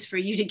way is for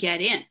you to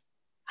get in?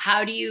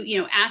 How do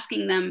you,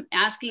 asking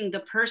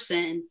the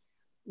person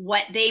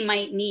what they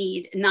might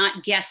need,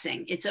 not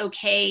guessing. It's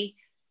okay.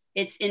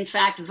 It's in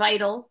fact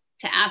vital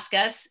to ask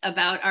us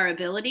about our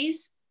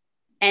abilities.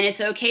 And it's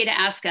okay to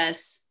ask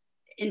us,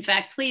 in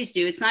fact, please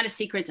do. It's not a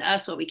secret to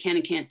us what we can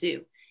and can't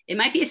do. It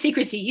might be a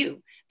secret to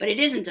you, but it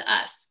isn't to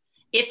us.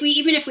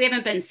 Even if we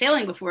haven't been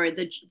sailing before,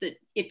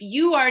 if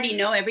you already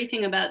know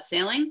everything about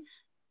sailing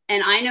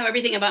and I know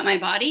everything about my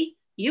body,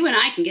 you and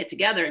I can get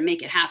together and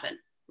make it happen.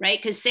 Right?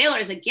 Because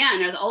sailors,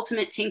 again, are the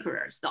ultimate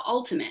tinkerers,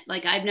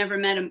 like I've never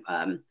met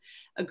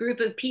a group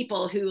of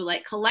people who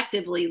like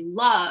collectively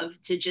love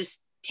to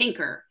just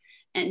tinker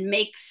and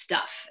make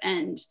stuff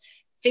and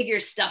figure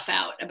stuff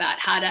out about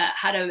how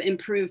to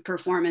improve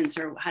performance,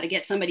 or how to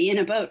get somebody in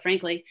a boat,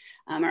 frankly,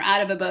 or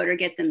out of a boat, or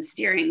get them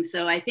steering.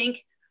 So I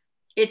think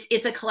it's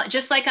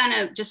just like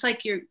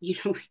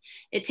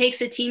it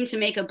takes a team to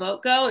make a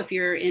boat go. If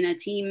you're in a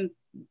team,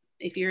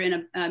 if you're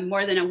in a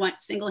more than a one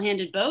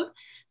single-handed boat,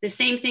 the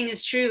same thing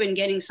is true in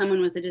getting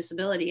someone with a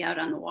disability out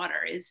on the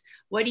water. Is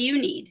what do you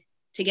need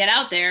to get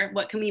out there?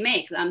 What can we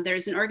make?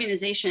 There's an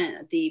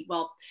organization,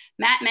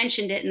 Matt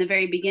mentioned it in the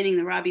very beginning,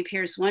 the Robbie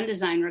Pierce One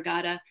Design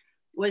Regatta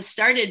was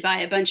started by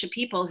a bunch of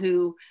people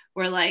who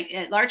were like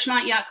at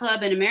Larchmont Yacht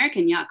Club and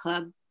American Yacht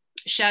Club.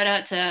 Shout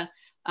out to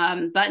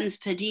Buttons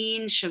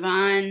Padine,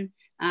 Siobhan,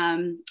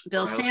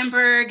 Bill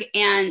Sandberg,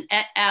 and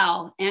et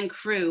al. And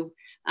crew.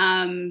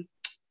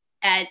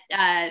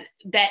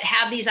 That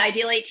have these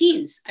Ideal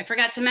 18s. I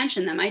forgot to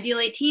mention them. Ideal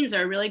 18s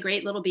are a really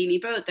great little beamy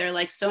boat. They're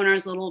like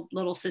Sonar's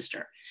little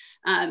sister.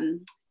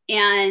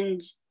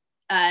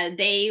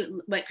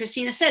 What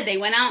Christina said, they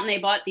went out and they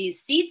bought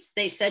these seats.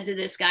 They said to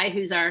this guy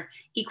who's our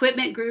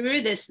equipment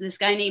guru, this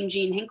guy named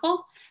Gene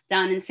Hinkle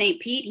down in St.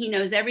 Pete, he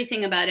knows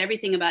everything about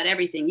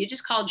everything. You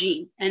just call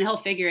Gene and he'll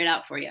figure it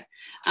out for you.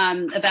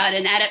 About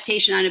an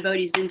adaptation on a boat.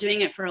 He's been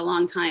doing it for a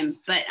long time,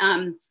 but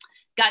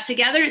got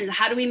together and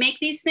how do we make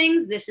these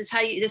things? This is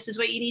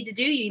what you need to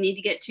do. You need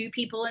to get 2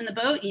 people in the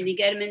boat. You need to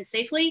get them in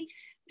safely.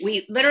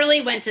 We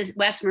literally went to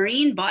West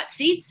Marine, bought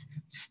seats,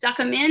 stuck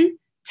them in,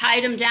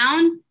 tied them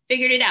down,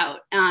 figured it out.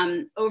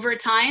 Over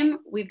time,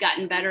 we've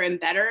gotten better and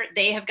better.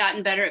 They have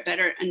gotten better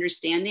at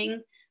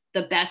understanding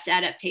the best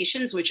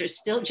adaptations, which are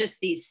still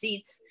just these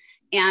seats.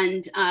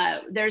 And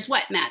there's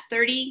what, Matt,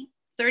 30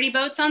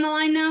 boats on the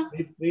line now?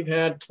 We've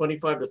had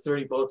 25 to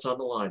 30 boats on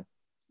the line.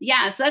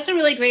 Yeah, so that's a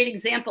really great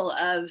example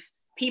of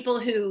people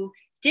who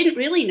didn't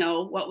really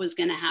know what was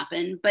going to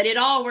happen, but it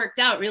all worked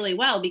out really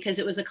well because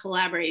it was a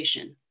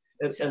collaboration.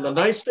 And the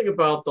nice thing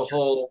about the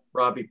whole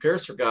Robbie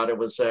Pierce Regatta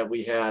was that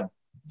we had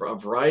a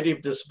variety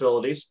of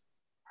disabilities.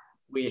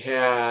 We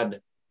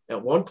had,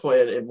 at one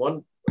point, in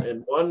one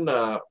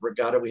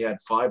regatta, we had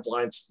 5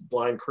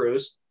 blind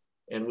crews,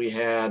 and we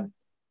had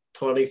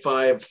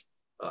 25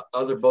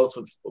 other boats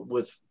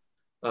with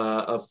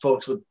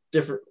folks with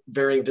different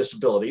varying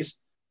disabilities.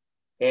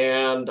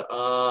 And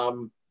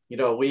you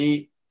know,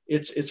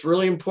 it's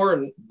really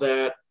important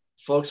that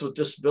folks with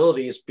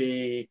disabilities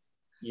be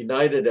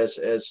united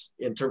as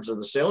in terms of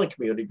the sailing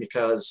community,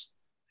 because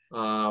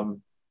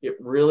it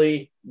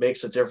really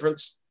makes a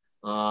difference.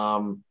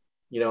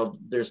 You know,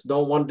 there's no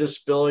one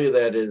disability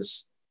that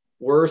is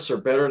worse or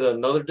better than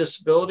another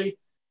disability.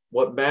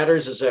 What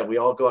matters is that we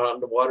all go out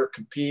in the water,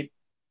 compete,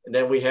 and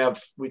then we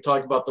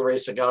talk about the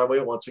race that got away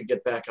once we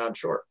get back on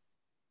shore.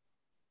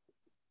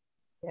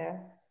 Yeah.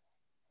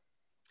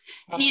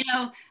 And, you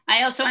know,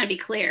 I also want to be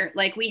clear,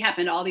 like, we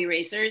happen to all be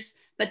racers,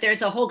 but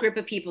there's a whole group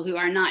of people who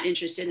are not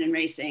interested in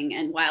racing.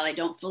 And while I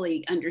don't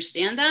fully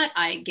understand that,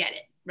 I get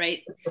it,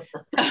 right?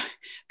 So,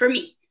 for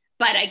me,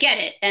 but I get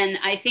it. And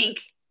I think,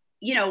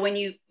 you know,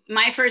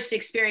 my first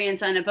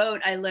experience on a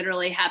boat, I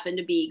literally happened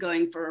to be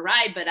going for a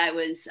ride, but it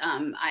was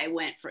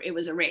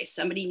a race.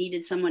 Somebody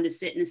needed someone to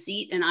sit in a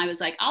seat, and I was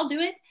like, I'll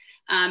do it.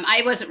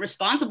 I wasn't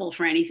responsible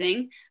for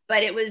anything,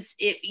 but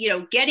you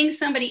know, getting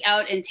somebody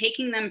out and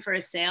taking them for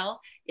a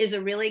sail is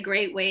a really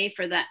great way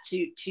for that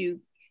to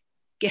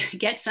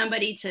get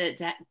somebody to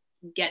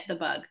get the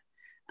bug.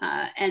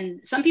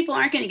 And some people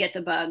aren't going to get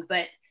the bug,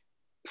 but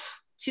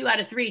 2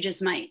 out of 3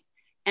 just might.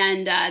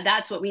 And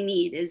that's what we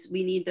need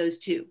those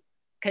 2,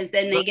 because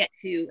then they get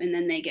 2 and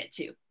then they get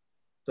 2.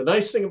 The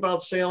nice thing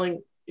about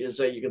sailing is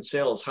that you can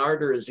sail as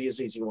hard or as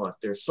easy as you want.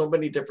 There's so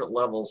many different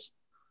levels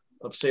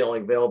of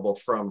sailing available,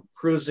 from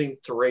cruising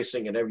to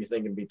racing and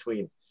everything in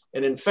between.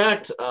 And in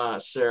fact,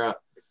 Sarah,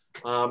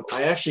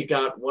 I actually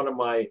got one of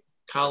my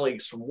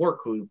colleagues from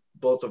work, who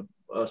both of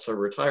us are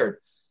retired.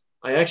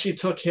 I actually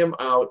took him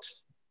out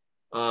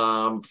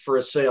for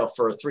a sail,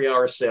 for a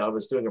 3-hour sail. I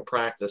was doing a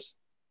practice.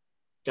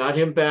 Got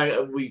him back.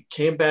 We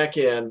came back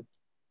in,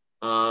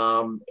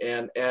 and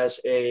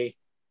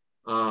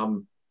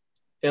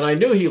and I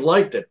knew he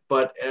liked it,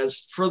 but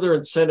as further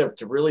incentive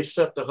to really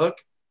set the hook,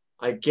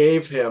 I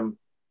gave him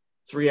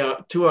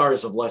 2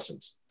 hours of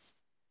lessons.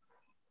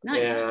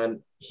 Nice.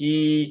 And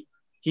he's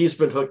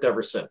been hooked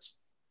ever since.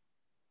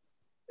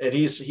 And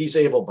he's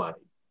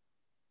able-bodied.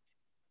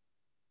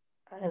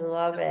 I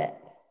love it.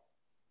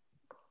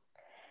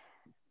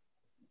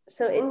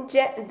 So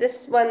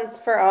this one's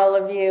for all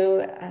of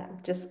you.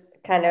 Just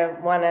kind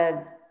of want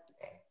to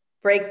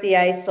break the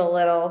ice a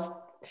little,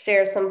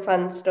 share some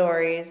fun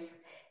stories.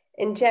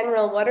 In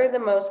general, what are the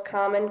most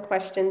common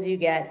questions you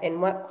get,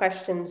 and what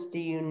questions do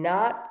you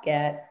not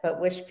get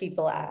but wish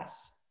people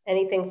ask?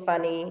 Anything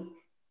funny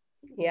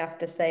you have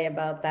to say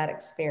about that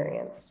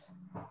experience?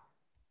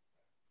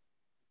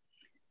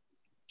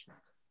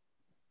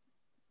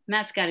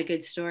 Matt's got a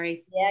good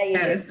story. Yeah, you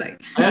I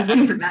was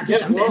waiting for Matt to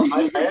jump in.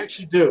 I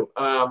actually do.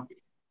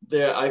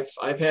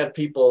 I've had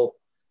people.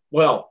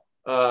 Well,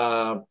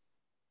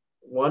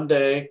 one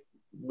day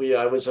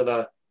I was in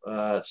a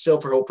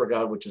Sail for Hope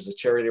Regatta, which is a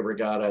charity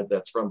regatta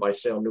that's run by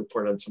Sail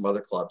Newport and some other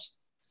clubs,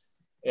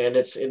 and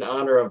it's in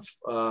honor of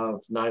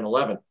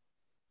 9/11.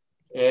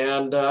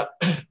 And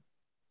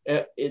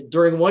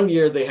during one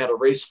year, they had a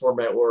race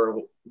format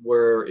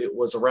where it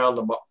was around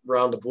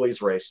the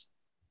buoys race.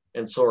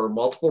 And so there were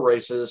multiple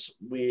races.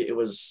 It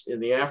was in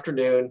the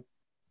afternoon.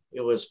 It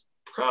was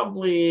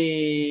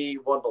probably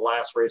one of the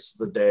last races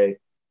of the day.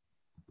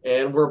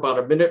 And we're about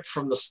a minute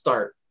from the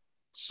start.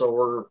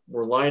 So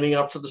we're lining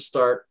up for the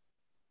start.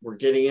 We're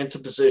getting into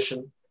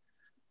position.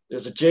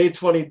 There's a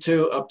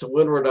J-22 up to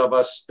windward of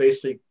us,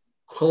 basically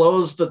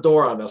closed the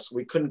door on us.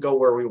 We couldn't go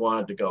where we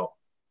wanted to go.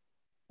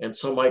 And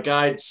so my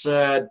guide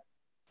said,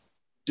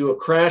 do a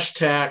crash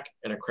tack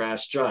and a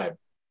crash jibe.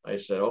 I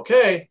said,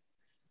 okay.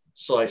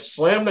 So I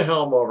slammed the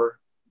helm over,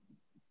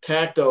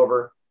 tacked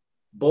over,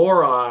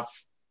 bore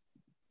off,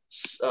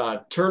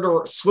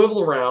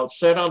 swiveled around,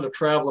 sat on the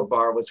traveler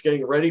bar, was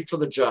getting ready for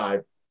the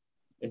jibe.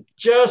 And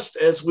just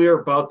as we were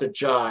about to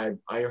jibe,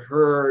 I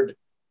heard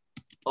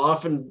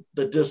off in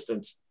the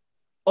distance,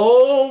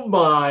 oh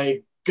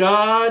my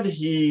God,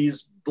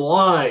 he's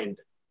blind.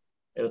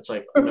 And it's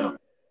like, no,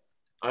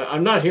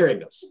 I'm not hearing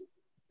this.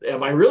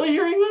 Am I really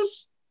hearing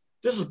this?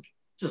 This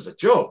is a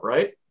joke,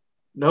 right?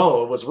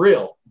 No, it was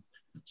real.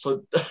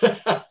 So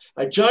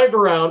I jibed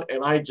around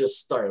and I just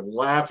started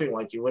laughing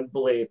like you wouldn't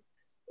believe.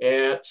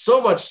 And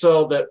so much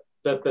so that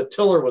the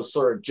tiller was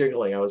sort of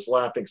jiggling. I was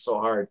laughing so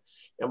hard.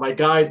 And my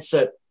guide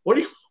said, what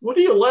are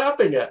you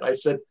laughing at? I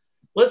said,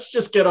 let's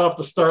just get off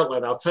the start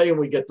line. I'll tell you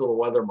when we get to the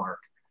weather mark.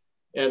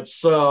 And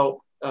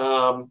so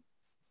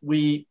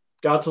we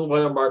got to the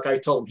weather mark. I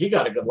told him he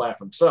got a good laugh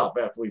himself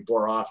after we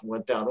bore off and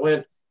went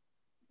downwind.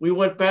 We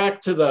went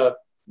back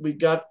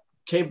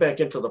came back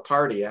into the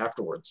party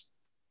afterwards.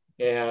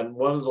 And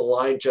one of the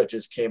line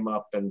judges came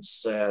up and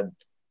said,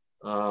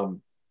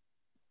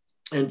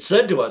 and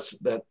said to us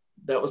that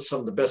that was some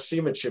of the best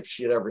seamanship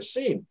she had ever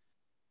seen.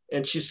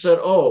 And she said,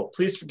 "Oh,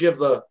 please forgive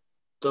the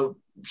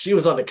she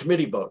was on a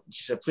committee boat.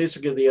 She said, please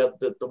forgive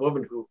the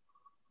woman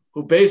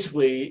who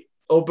basically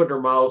opened her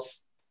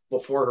mouth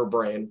before her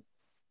brain.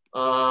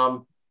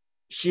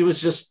 She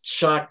was just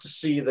shocked to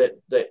see that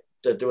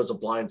there was a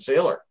blind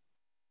sailor."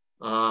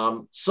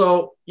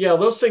 So yeah,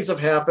 those things have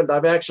happened.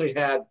 I've actually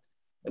had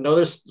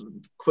another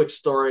quick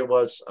story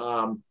was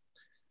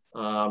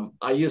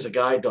I use a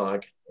guide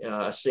dog,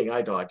 a seeing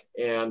eye dog,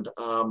 and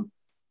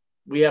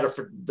we had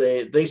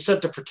they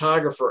sent a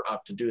photographer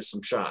up to do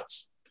some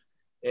shots,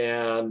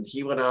 and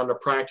he went on to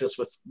practice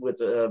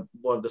with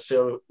one of the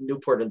Sail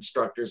Newport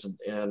instructors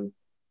and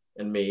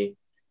me,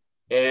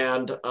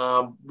 and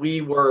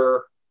we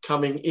were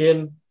coming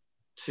in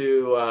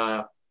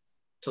to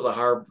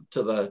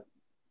the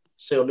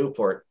Sail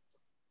Newport,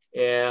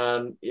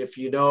 and if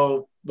you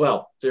know,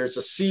 well, there's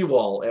a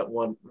seawall at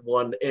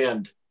one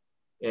end,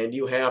 and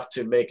you have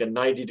to make a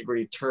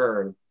 90-degree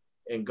turn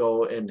and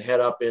go and head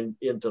up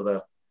into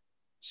the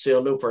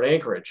Sail Newport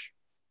anchorage.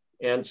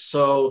 And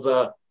so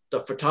the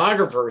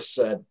photographer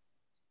said,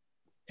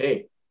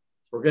 "Hey,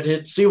 we're going to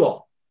hit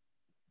seawall.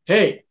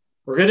 Hey,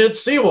 we're going to hit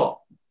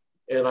seawall."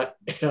 And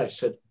I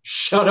said,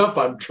 "Shut up,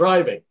 I'm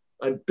driving.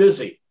 I'm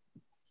busy."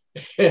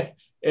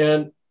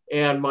 and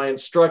my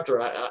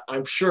instructor,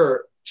 I'm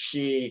sure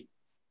she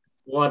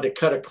wanted to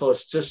cut it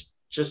close just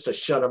to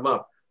shut him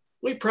up.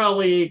 We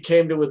probably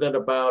came to within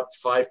about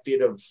 5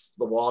 feet of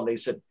the wall, and he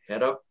said,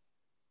 "Head up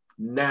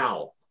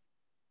now."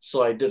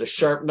 So I did a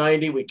sharp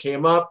 90. We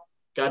came up,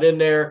 got in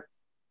there,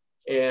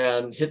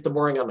 and hit the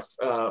mooring on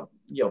the,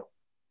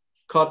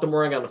 caught the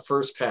mooring on the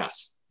first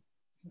pass.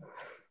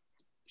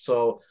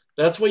 So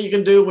that's what you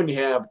can do when you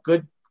have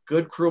good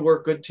crew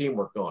work, good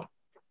teamwork going,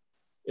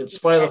 in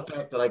spite of the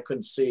fact that I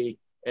couldn't see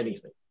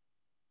anything.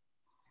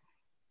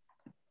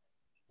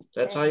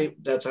 That's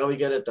how we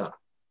get it done.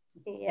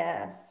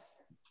 Yes.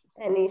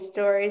 Any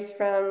stories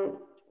from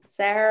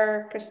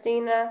Sarah or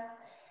Christina?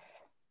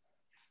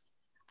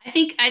 I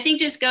think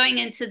just going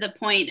into the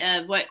point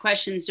of what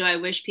questions do I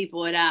wish people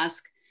would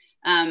ask,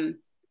 and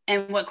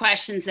what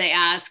questions they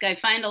ask, I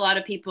find a lot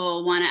of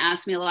people want to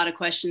ask me a lot of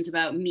questions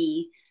about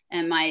me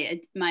and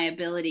my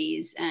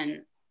abilities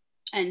and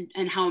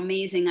how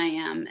amazing I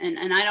am,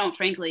 and I don't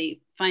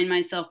frankly find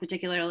myself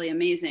particularly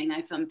amazing.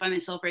 I find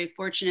myself very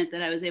fortunate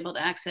that I was able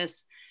to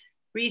access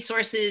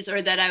resources,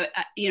 or that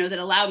that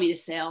allow me to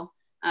sail,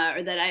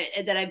 or that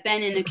I've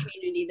been in a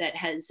community that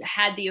has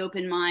had the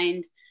open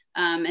mind.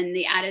 And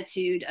the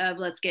attitude of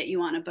let's get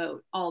you on a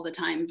boat all the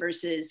time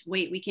versus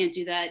wait, we can't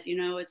do that.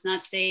 It's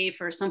not safe,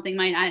 or something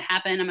might not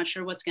happen. I'm not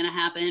sure what's going to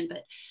happen.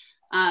 But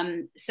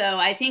so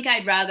I think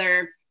I'd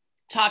rather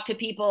talk to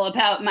people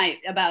about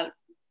like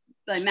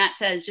Matt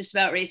says, just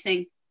about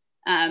racing.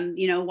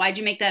 Why'd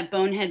you make that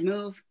bonehead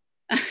move?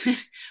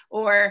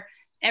 Or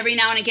every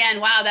now and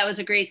again, wow, that was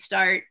a great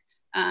start.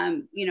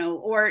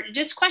 Or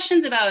just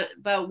questions about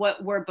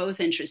what we're both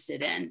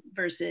interested in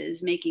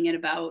versus making it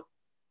about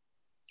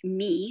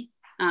me.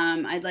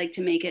 I'd like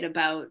to make it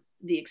about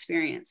the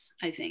experience,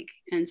 I think.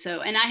 And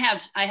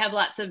I have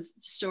lots of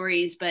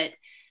stories, but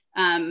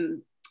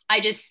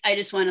I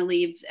just want to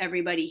leave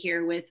everybody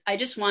here with, I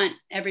just want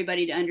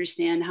everybody to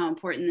understand how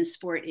important this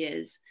sport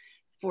is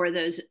for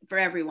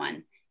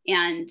everyone.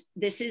 And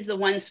this is the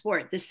one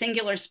sport, the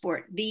singular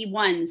sport, the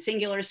one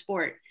singular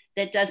sport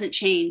that doesn't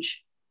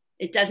change.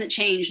 It doesn't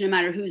change no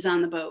matter who's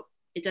on the boat.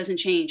 It doesn't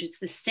change. It's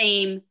the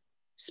same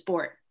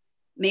sport.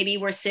 Maybe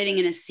we're sitting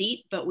in a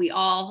seat, but we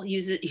all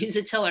use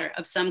a tiller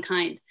of some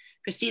kind.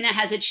 Christina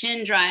has a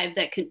chin drive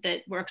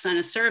that works on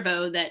a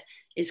servo that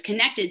is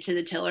connected to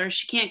the tiller.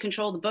 She can't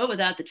control the boat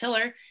without the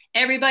tiller.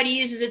 Everybody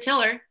uses a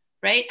tiller,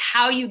 right?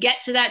 How you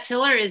get to that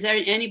tiller is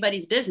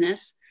anybody's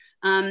business.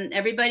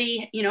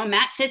 Everybody,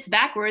 Matt sits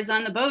backwards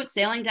on the boat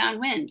sailing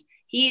downwind.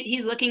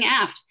 He's looking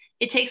aft.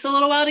 It takes a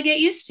little while to get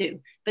used to,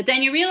 but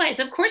then you realize,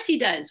 of course he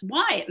does.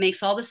 Why? It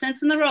makes all the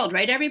sense in the world,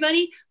 right,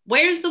 everybody?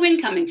 Where's the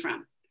wind coming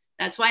from?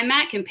 That's why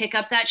Matt can pick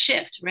up that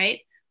shift, right?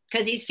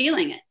 Because he's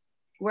feeling it,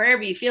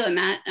 wherever you feel it,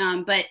 Matt.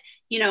 But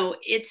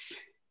it's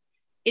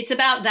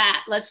about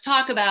that. Let's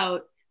talk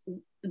about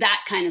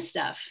that kind of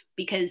stuff,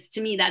 because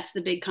to me, that's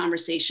the big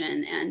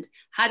conversation. And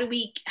how do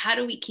we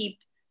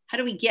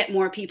get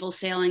more people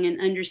sailing and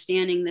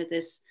understanding that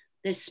this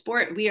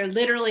sport, we are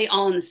literally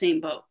all in the same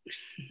boat.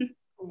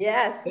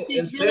 Yes.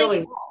 And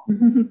sailing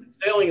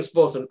is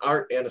both an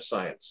art and a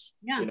science.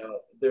 Yeah.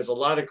 There's a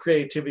lot of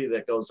creativity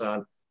that goes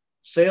on.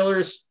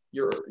 Sailors,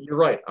 you're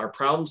right, are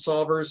problem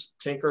solvers,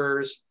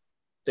 tinkerers.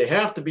 They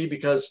have to be,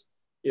 because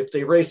if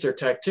they race, they're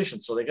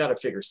tacticians, so they got to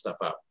figure stuff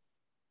out.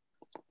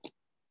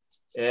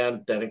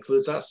 And that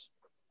includes us.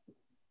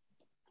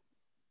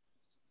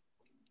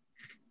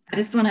 I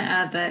just want to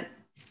add that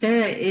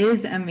Sarah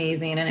is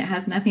amazing, and it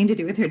has nothing to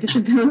do with her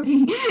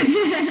disability.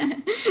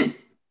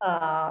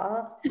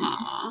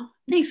 Aww.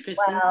 Thanks,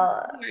 Kristen.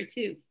 Well, you are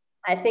too.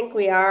 I think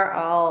we are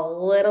all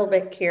a little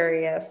bit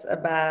curious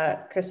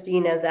about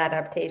Christina's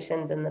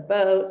adaptations in the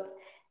boat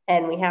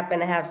and we happen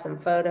to have some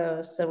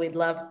photos. So we'd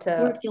love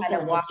to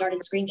kind of walk.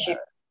 Started screen share.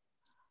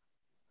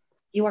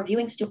 You are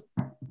viewing Stuart.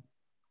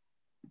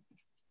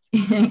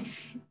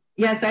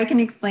 Yeah, so I can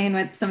explain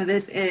what some of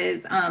this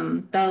is.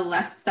 The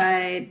left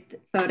side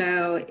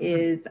photo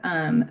is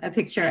a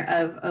picture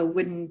of a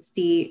wooden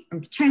seat.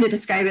 I'm trying to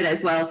describe it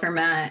as well for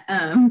Matt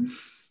and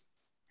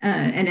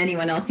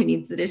anyone else who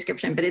needs the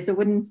description, but it's a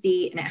wooden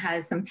seat and it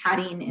has some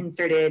padding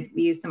inserted.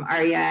 We use some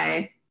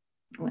REI.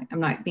 I'm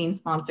not being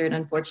sponsored,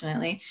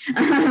 unfortunately,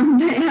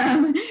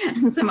 but,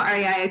 some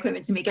REI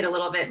equipment to make it a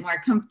little bit more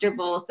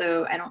comfortable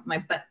so my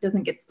butt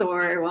doesn't get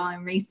sore while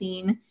I'm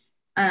racing.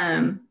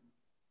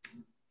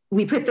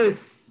 We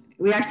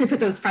actually put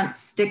those front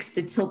sticks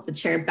to tilt the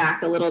chair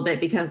back a little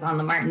bit because on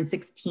the Martin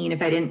 16,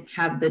 if I didn't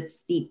have the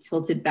seat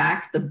tilted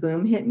back, the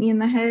boom hit me in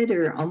the head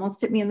or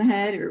almost hit me in the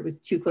head, or it was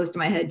too close to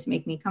my head to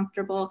make me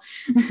comfortable.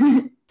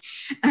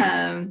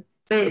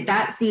 But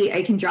that seat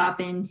I can drop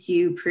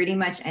into pretty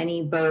much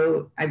any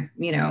boat. And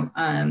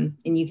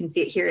you can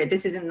see it here.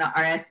 This is in the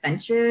RS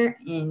Venture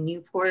in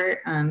Newport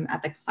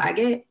at the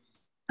Claggett.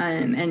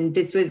 And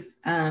this was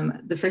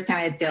the first time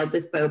I had sailed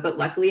this boat, but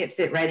luckily it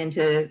fit right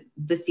into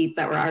the seats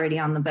that were already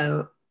on the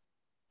boat.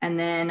 And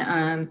then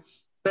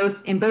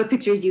in both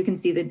pictures, you can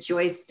see the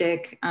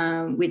joystick,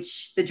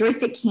 which the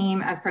joystick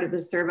came as part of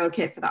the servo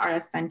kit for the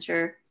RS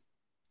Venture.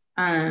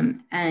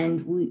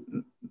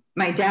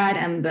 My dad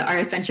and the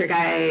RS Venture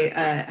guy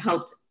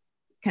helped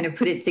kind of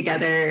put it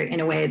together in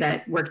a way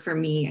that worked for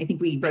me. I think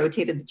we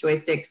rotated the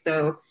joystick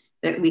so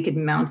that we could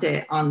mount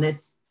it on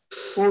this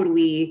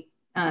totally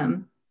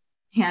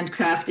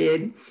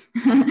handcrafted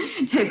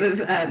type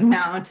of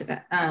mount.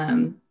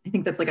 I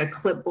think that's like a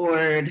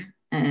clipboard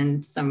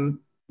and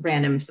some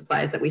random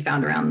supplies that we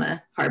found around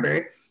the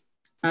harbor.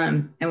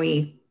 And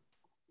we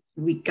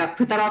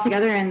put that all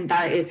together, and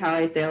that is how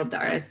I sailed the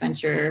RS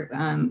Venture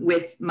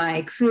with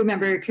my crew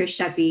member, Chris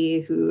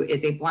Sheppy, who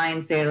is a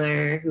blind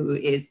sailor, who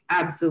is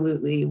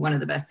absolutely one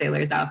of the best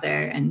sailors out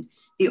there, and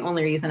the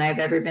only reason I've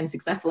ever been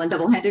successful in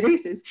double-handed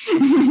races.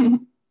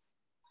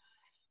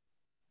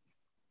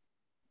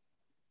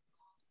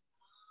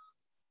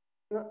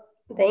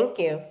 Thank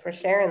you for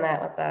sharing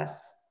that with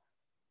us.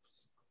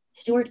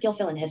 Stuart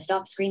Gilfillan has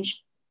stopped screen.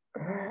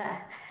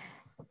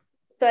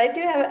 So I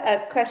do have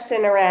a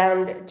question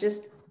around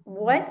just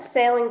what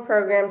sailing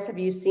programs have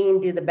you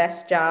seen do the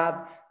best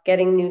job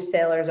getting new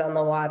sailors on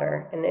the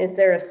water? And is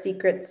there a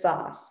secret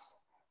sauce?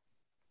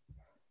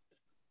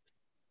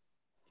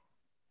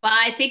 Well,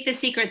 I think the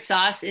secret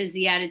sauce is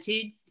the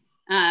attitude.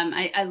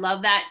 I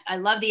love that. I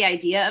love the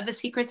idea of a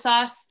secret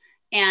sauce,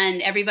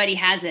 and everybody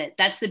has it.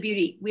 That's the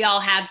beauty. We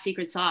all have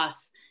secret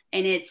sauce,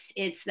 and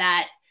it's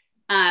that.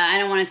 I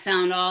don't want to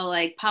sound all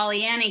like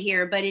Pollyanna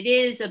here, but it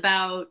is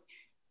about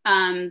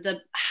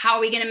how are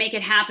we going to make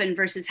it happen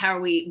versus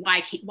why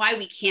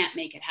we can't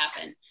make it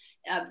happen.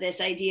 Of this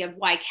idea of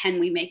why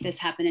can we make this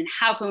happen and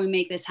how can we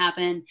make this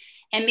happen,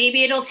 and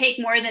maybe it'll take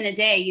more than a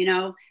day.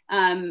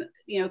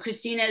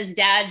 Christina's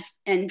dad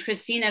and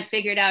Christina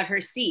figured out her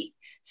seat.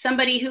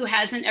 Somebody who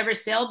hasn't ever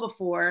sailed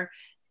before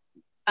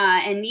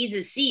and needs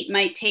a seat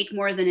might take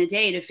more than a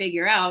day to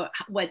figure out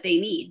what they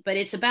need. But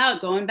it's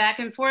about going back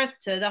and forth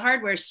to the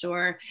hardware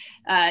store,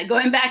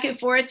 going back and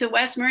forth to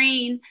West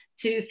Marine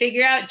to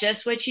figure out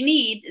just what you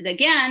need.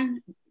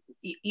 Again,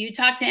 you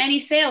talk to any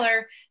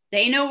sailor,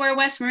 they know where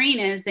West Marine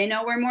is. They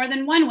know where more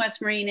than one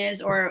West Marine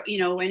is, or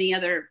any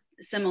other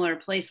similar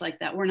place like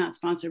that. We're not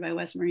sponsored by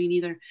West Marine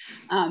either.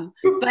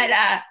 But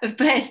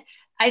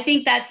I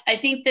think that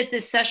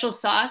this special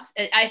sauce,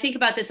 I think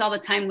about this all the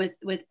time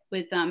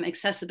with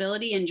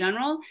accessibility in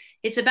general.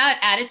 It's about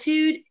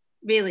attitude,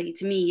 really.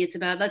 To me, it's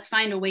about, let's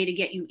find a way to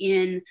get you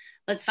in.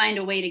 Let's find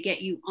a way to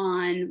get you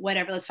on,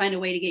 whatever. Let's find a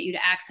way to get you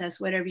to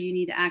access whatever you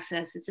need to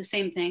access. It's the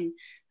same thing.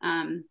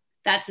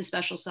 That's the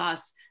special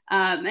sauce.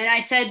 And I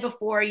said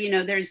before,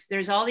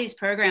 there's all these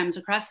programs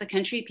across the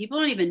country. People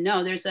don't even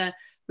know. There's a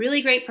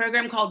really great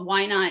program called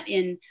Why Not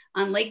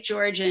on Lake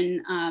George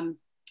in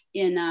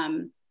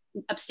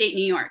upstate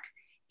New York.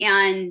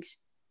 And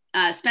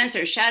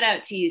Spencer, shout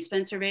out to you.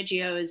 Spencer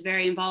Reggio is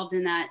very involved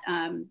in that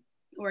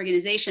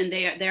organization.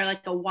 They're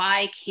like a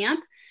Y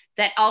camp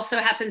that also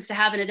happens to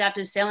have an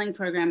adaptive sailing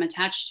program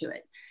attached to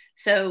it.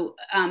 So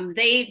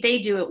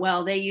they do it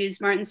well. They use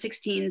Martin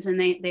 16s and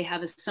they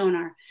have a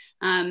sonar.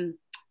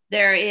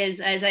 There is,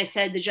 as I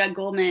said, the Judd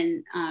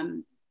Goldman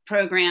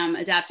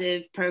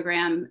adaptive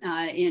program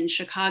in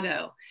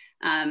Chicago.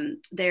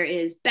 There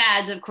is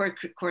BADS, of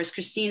course,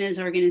 Christina's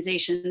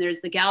organization. There's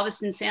the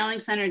Galveston Sailing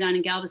Center down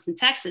in Galveston,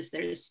 Texas.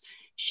 There's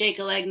Shake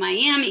a Leg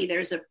Miami.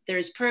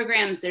 There's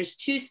programs. There's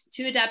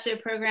two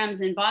adaptive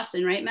programs in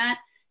Boston, right, Matt?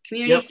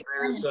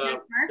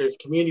 There's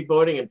community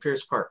boating in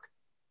Pierce Park.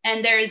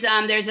 And there's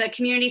a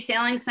community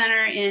sailing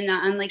center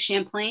on Lake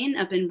Champlain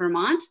up in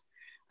Vermont.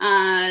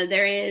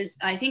 There is,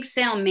 I think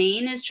Sail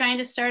Maine is trying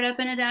to start up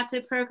an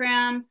adaptive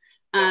program.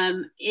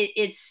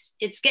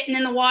 It's getting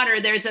in the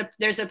water. There's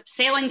a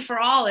Sailing for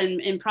All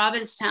in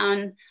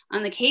Provincetown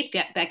on the Cape,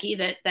 Becky,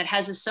 that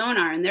has a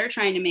sonar, and they're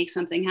trying to make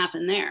something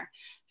happen there.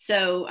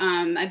 So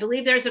I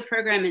believe there's a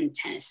program in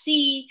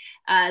Tennessee.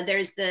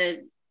 There's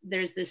the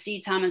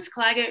C. Thomas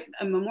Claggett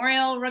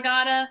Memorial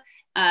Regatta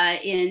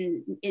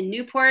in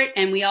Newport,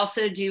 and we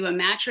also do a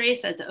match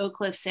race at the Oak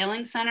Cliff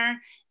Sailing Center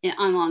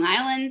on Long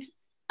Island.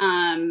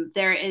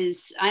 There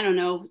is, I don't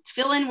know,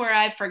 fill in where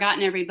I've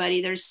forgotten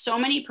everybody. There's so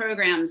many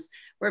programs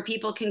where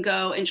people can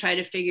go and try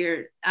to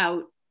figure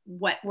out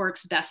what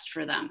works best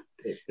for them.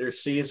 There's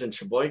Seas in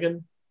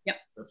Sheboygan. Yep.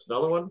 That's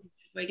another one.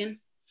 Sheboygan.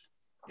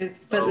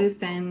 There's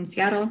Footloose in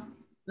Seattle.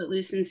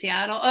 Footloose in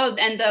Seattle. Oh,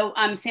 and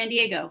the San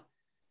Diego.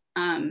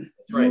 That's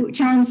right. Ooh,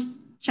 Challenge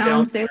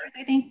Sailors,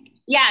 I think.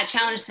 Yeah,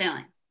 Challenge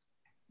Sailing.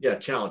 Yeah,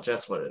 Challenge.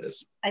 That's what it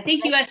is. I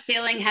think US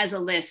Sailing has a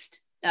list.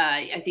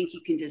 I think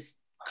you can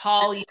just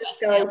call US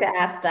Sailing. Sailing. To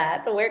ask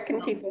that. Where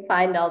can people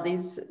find all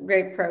these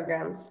great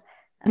programs?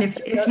 And if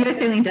US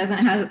Sailing doesn't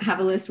have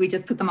a list, we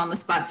just put them on the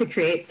spot to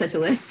create such a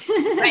list.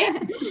 Right.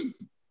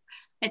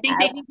 I think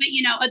they do, but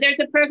you know, there's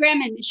a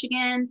program in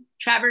Michigan,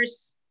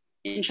 Traverse,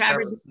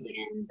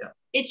 Michigan. Yeah.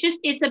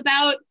 It's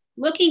about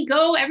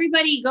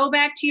everybody go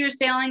back to your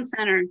sailing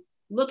center,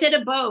 look at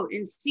a boat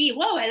and see,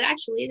 whoa,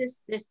 actually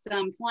this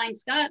Flying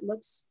Scot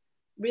looks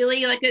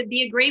really like it'd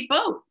be a great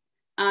boat.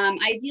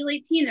 Ideal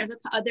 18, there's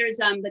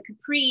the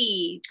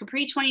Capri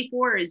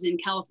 24 is in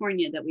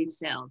California that we've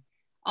sailed.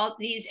 All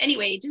these,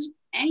 anyway, just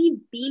any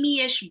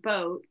beamy-ish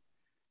boat.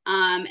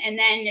 And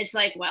then it's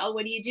like, well,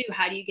 what do you do?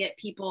 How do you get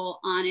people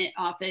on it,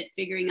 off it,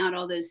 figuring out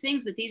all those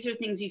things? But these are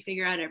things you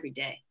figure out every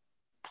day.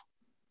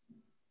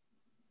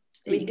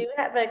 We do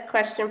have a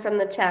question from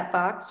the chat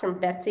box from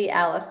Betsy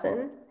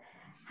Allison.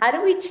 How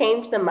do we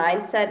change the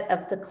mindset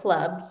of the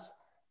clubs,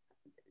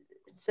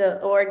 so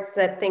orgs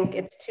that think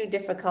it's too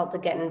difficult to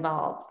get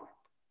involved?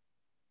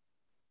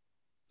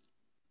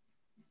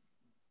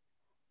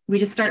 We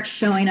just start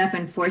showing up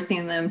and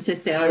forcing them to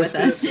sail with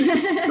us.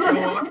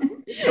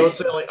 Go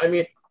sailing. I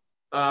mean,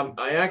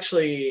 I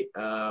actually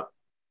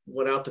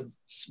went out to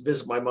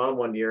visit my mom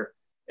one year,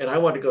 and I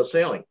wanted to go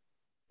sailing.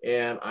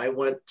 And I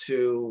went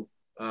to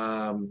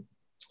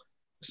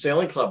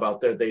sailing club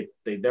out there. They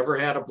never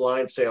had a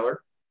blind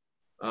sailor.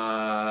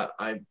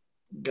 I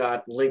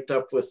got linked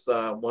up with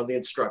one of the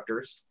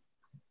instructors,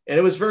 and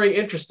it was very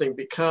interesting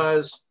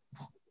because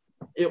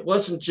it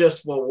wasn't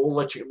just, well,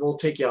 we'll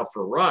take you out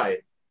for a ride.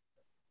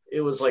 It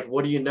was like,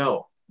 what do you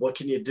know? What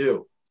can you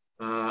do?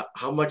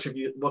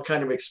 What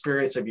kind of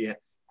experience have you had?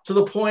 To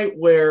the point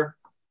where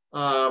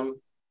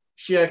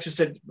she actually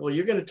said, well,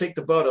 you're going to take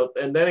the boat out,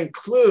 and that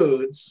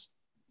includes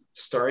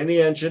starting the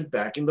engine,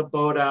 backing the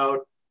boat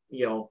out,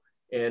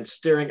 and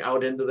steering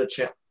out into the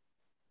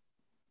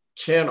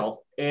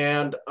channel.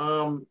 And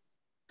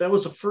that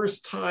was the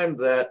first time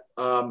that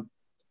I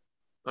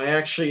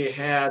actually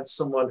had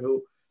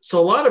someone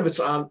so a lot of it's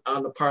on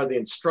the part of the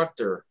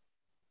instructor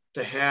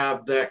to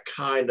have that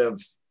kind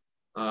of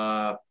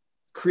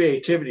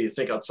creativity to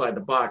think outside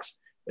the box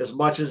as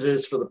much as it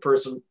is for the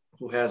person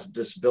who has a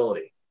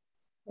disability.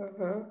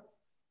 Mm-hmm.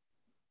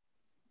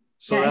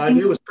 So yeah, I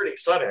knew it was pretty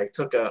exciting. I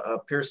took a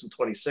Pearson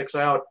 26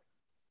 out,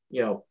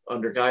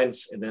 under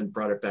guidance, and then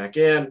brought it back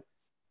in,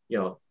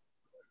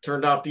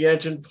 turned off the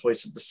engine,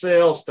 hoisted the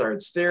sail,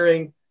 started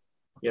steering,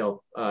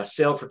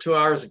 sailed for 2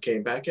 hours and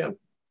came back in.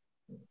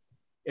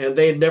 And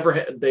they never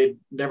had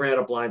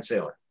a blind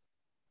sailor.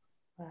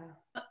 Wow.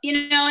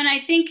 And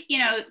I think,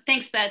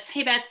 thanks, Bets.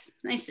 Hey, Bets,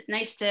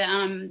 nice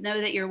to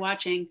know that you're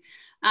watching.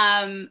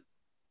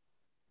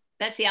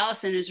 Betsy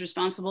Allison is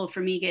responsible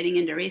for me getting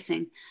into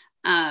racing.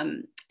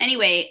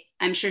 Anyway,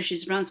 I'm sure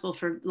she's responsible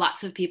for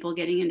lots of people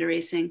getting into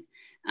racing.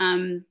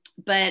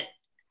 But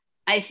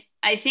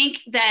I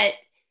think that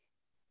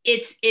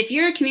if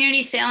you're a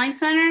community sailing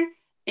center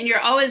and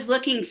you're always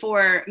looking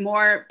for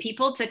more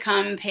people to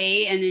come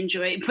pay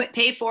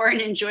for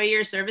and enjoy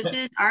your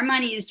services, our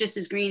money is just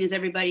as green as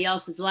everybody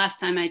else's the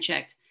last time I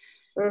checked.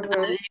 Mm-hmm.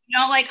 If you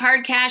don't like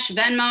hard cash,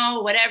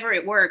 Venmo, whatever,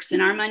 it works.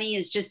 And our money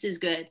is just as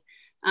good.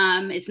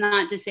 It's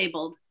not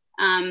disabled.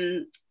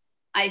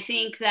 I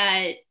think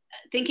that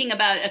thinking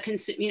about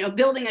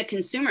building a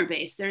consumer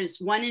base, there's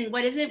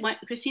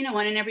Christina,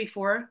 1 in every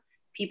 4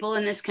 people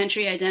in this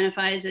country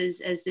identifies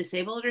as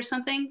disabled or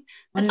something.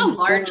 That's a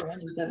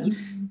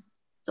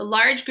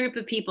large group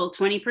of people,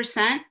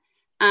 20%.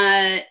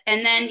 And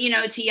then,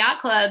 to yacht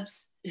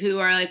clubs who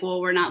are like,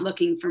 well, we're not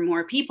looking for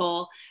more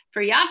people.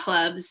 For yacht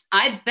clubs,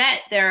 I bet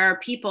there are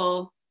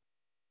people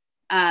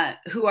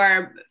who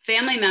are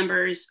family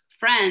members,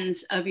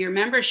 friends of your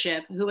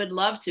membership who would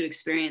love to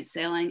experience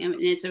sailing. I mean,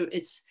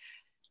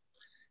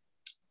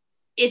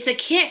 it's a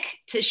kick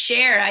to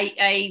share.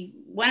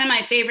 One of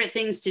my favorite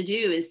things to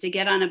do is to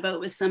get on a boat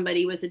with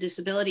somebody with a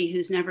disability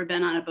who's never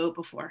been on a boat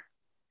before.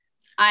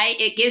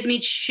 It gives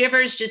me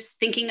shivers just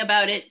thinking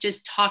about it,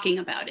 just talking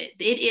about it.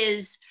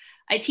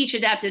 I teach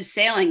adaptive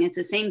sailing. It's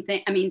the same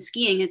thing. I mean,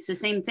 skiing, it's the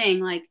same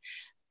thing. Like,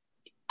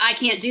 I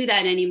can't do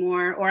that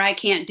anymore, or I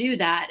can't do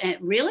that. And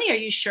really, are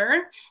you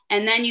sure?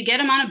 And then you get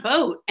them on a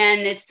boat,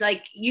 and it's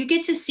like you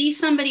get to see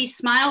somebody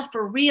smile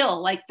for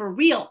real, like for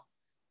real,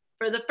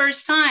 for the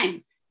first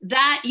time.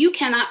 That you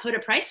cannot put a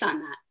price on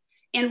that.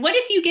 And what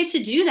if you get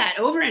to do that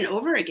over and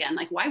over again?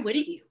 Like, why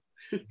wouldn't you?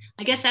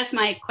 I guess that's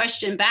my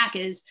question back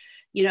is,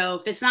 you know,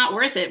 if it's not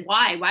worth it,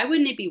 why? Why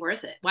wouldn't it be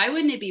worth it? Why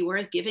wouldn't it be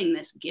worth giving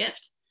this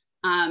gift?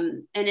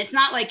 And it's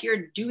not like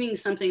you're doing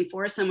something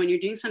for someone, you're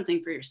doing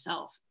something for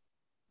yourself.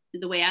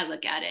 The way I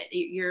look at it,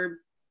 you're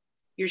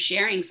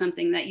sharing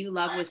something that you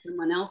love with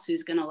someone else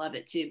who's going to love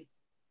it too.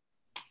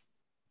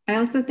 I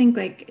also think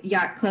like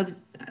yacht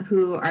clubs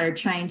who are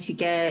trying to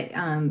get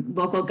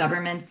local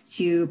governments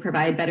to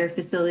provide better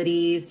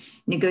facilities,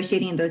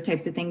 negotiating those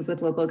types of things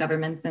with local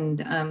governments and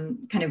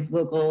kind of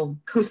local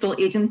coastal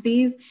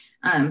agencies,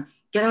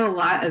 get a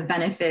lot of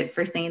benefit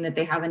for saying that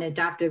they have an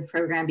adaptive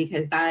program,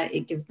 because that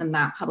it gives them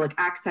that public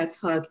access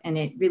hook. And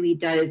it really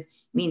does,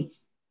 I mean,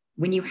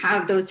 when you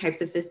have those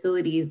types of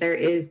facilities, there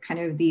is kind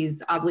of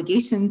these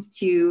obligations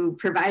to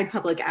provide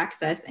public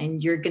access,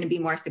 and you're going to be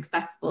more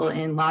successful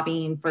in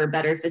lobbying for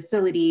better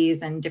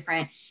facilities and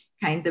different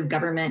kinds of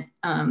government,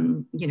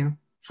 you know,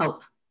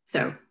 help.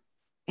 So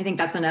I think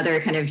that's another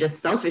kind of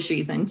just selfish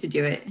reason to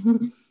do it.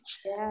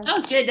 Yeah. That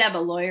was good to have a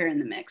lawyer in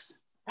the mix.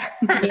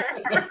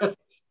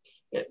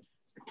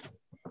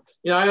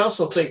 Yeah, I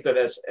also think that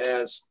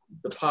as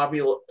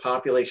the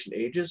population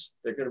ages,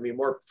 there are going to be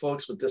more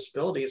folks with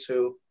disabilities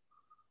who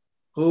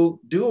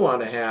do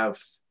want to have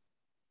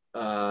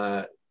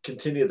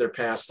continue their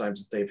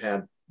pastimes that they've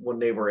had when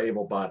they were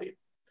able-bodied.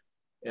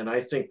 And I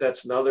think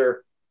that's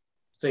another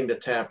thing to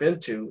tap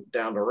into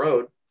down the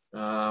road,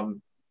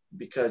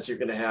 because you're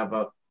going to have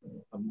a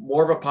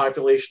more of a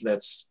population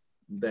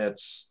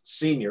that's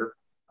senior.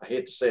 I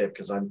hate to say it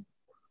because I'm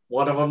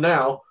one of them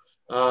now,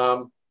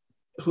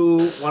 who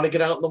want to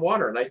get out in the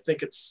water. And I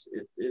think it's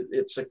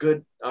a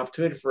good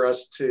opportunity for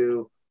us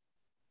to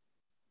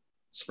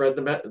send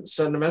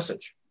the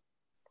message.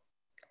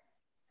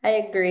 I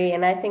agree.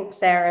 And I think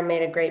Sarah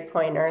made a great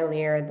point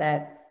earlier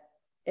that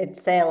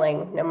it's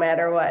sailing, no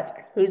matter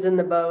what, who's in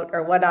the boat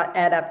or what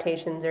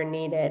adaptations are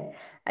needed.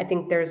 I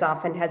think there's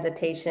often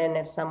hesitation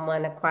if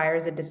someone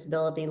acquires a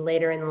disability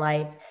later in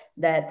life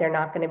that they're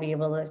not going to be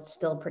able to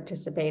still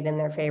participate in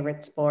their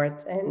favorite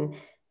sports. And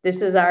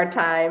this is our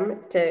time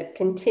to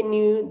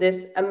continue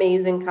this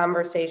amazing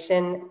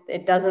conversation.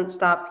 It doesn't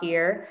stop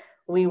here.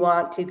 We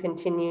want to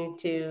continue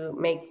to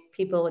make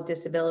people with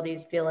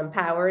disabilities feel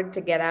empowered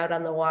to get out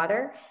on the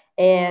water,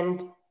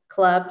 and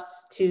clubs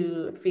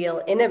to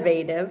feel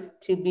innovative,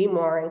 to be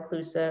more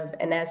inclusive.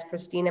 And as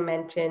Christina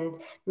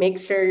mentioned, make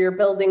sure your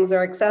buildings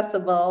are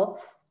accessible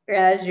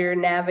as you're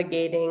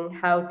navigating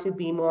how to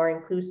be more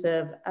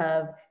inclusive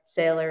of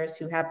sailors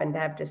who happen to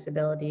have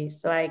disabilities.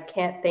 So I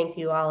can't thank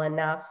you all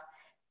enough.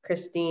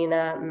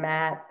 Christina,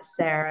 Matt,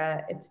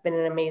 Sarah, it's been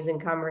an amazing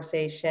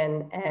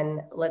conversation,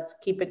 and let's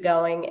keep it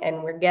going.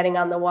 And we're getting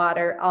on the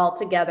water all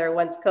together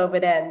once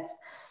COVID ends.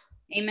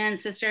 Amen,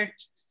 sister.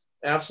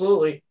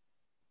 Absolutely.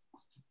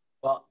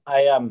 Well,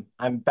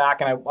 I'm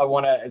back, and I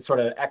want to sort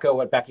of echo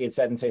what Becky had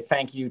said and say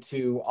thank you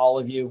to all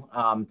of you.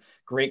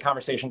 Great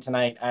conversation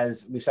tonight,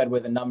 as we said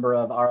with a number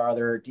of our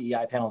other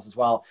DEI panels as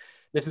well.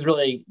 This is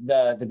really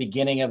the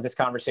beginning of this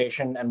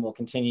conversation, and we'll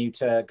continue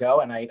to go.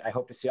 And I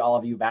hope to see all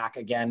of you back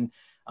again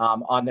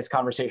on this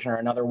conversation or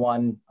another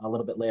one a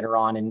little bit later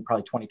on in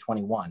probably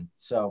 2021.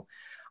 So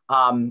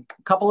a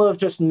couple of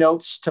just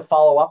notes to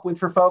follow up with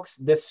for folks.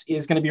 This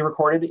is going to be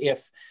recorded.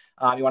 If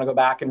you want to go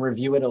back and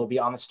review it, it'll be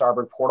on the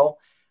Starboard portal.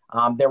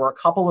 There were a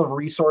couple of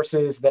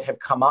resources that have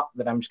come up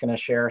that I'm just going to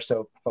share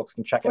so folks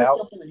can check it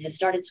out. Has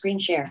started screen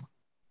share.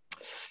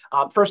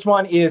 First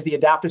one is the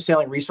Adaptive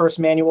Sailing Resource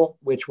Manual,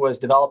 which was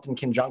developed in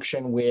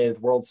conjunction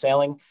with World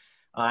Sailing,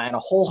 and a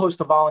whole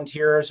host of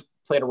volunteers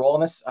played a role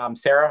in this.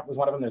 Sarah was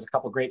one of them. There's a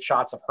couple of great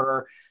shots of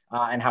her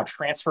and how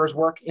transfers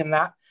work in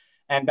that.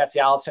 And Betsy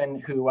Allison,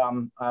 who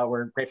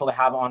we're grateful to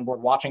have on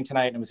board watching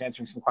tonight and was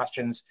answering some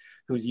questions,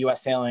 who's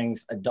US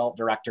Sailing's adult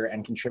director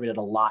and contributed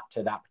a lot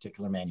to that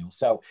particular manual.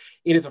 So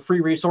it is a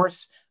free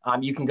resource.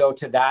 You can go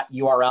to that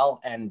URL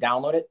and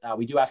download it.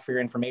 We do ask for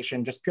your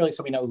information just purely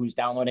so we know who's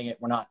downloading it.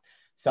 We're not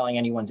selling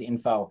anyone's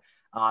info.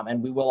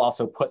 And we will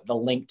also put the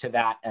link to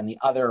that and the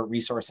other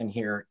resource in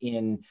here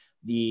in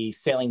the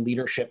Sailing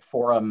Leadership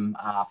Forum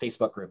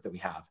Facebook group that we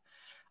have.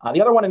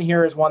 The other one in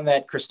here is one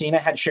that Christina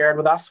had shared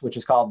with us, which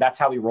is called That's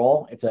How We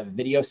Roll. It's a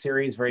video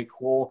series, very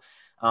cool.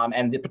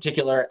 And the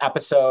particular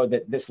episode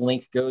that this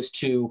link goes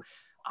to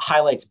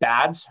highlights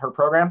BADS, her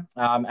program.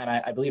 And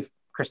I believe,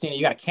 Christina,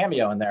 you got a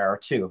cameo in there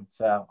too.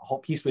 It's a whole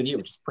piece with you,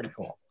 which is pretty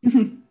cool.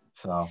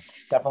 So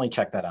definitely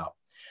check that out.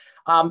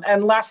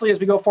 And lastly, as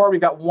we go forward,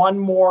 we've got one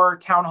more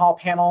town hall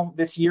panel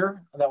this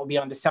year that will be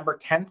on December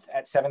 10th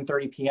at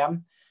 7:30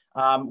 p.m.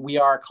 We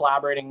are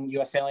collaborating,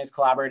 US Sailing is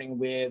collaborating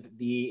with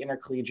the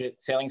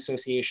Intercollegiate Sailing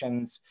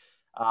Association's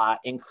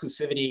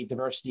Inclusivity,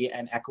 Diversity,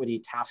 and Equity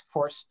Task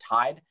Force,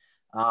 TIDE.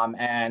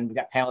 And we've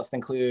got panelists that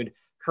include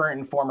current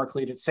and former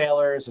collegiate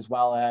sailors, as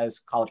well as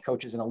college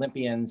coaches and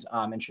Olympians,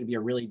 and should be a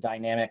really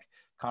dynamic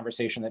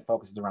conversation that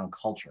focuses around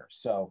culture,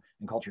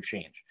 and culture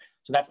change.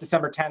 So that's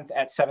December 10th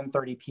at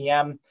 7:30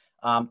 p.m.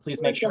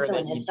 Please make sure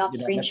that you don't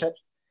miss it.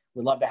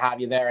 We'd love to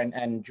have you there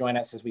and join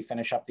us as we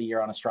finish up the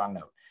year on a strong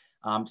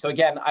note. So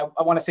again,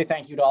 I want to say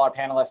thank you to all our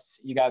panelists.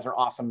 You guys are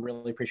awesome.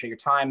 Really appreciate your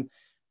time.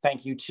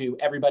 Thank you to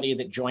everybody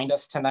that joined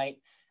us tonight.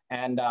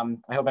 And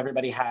I hope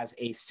everybody has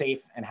a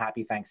safe and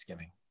happy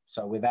Thanksgiving.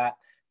 So with that,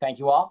 thank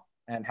you all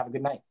and have a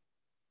good night.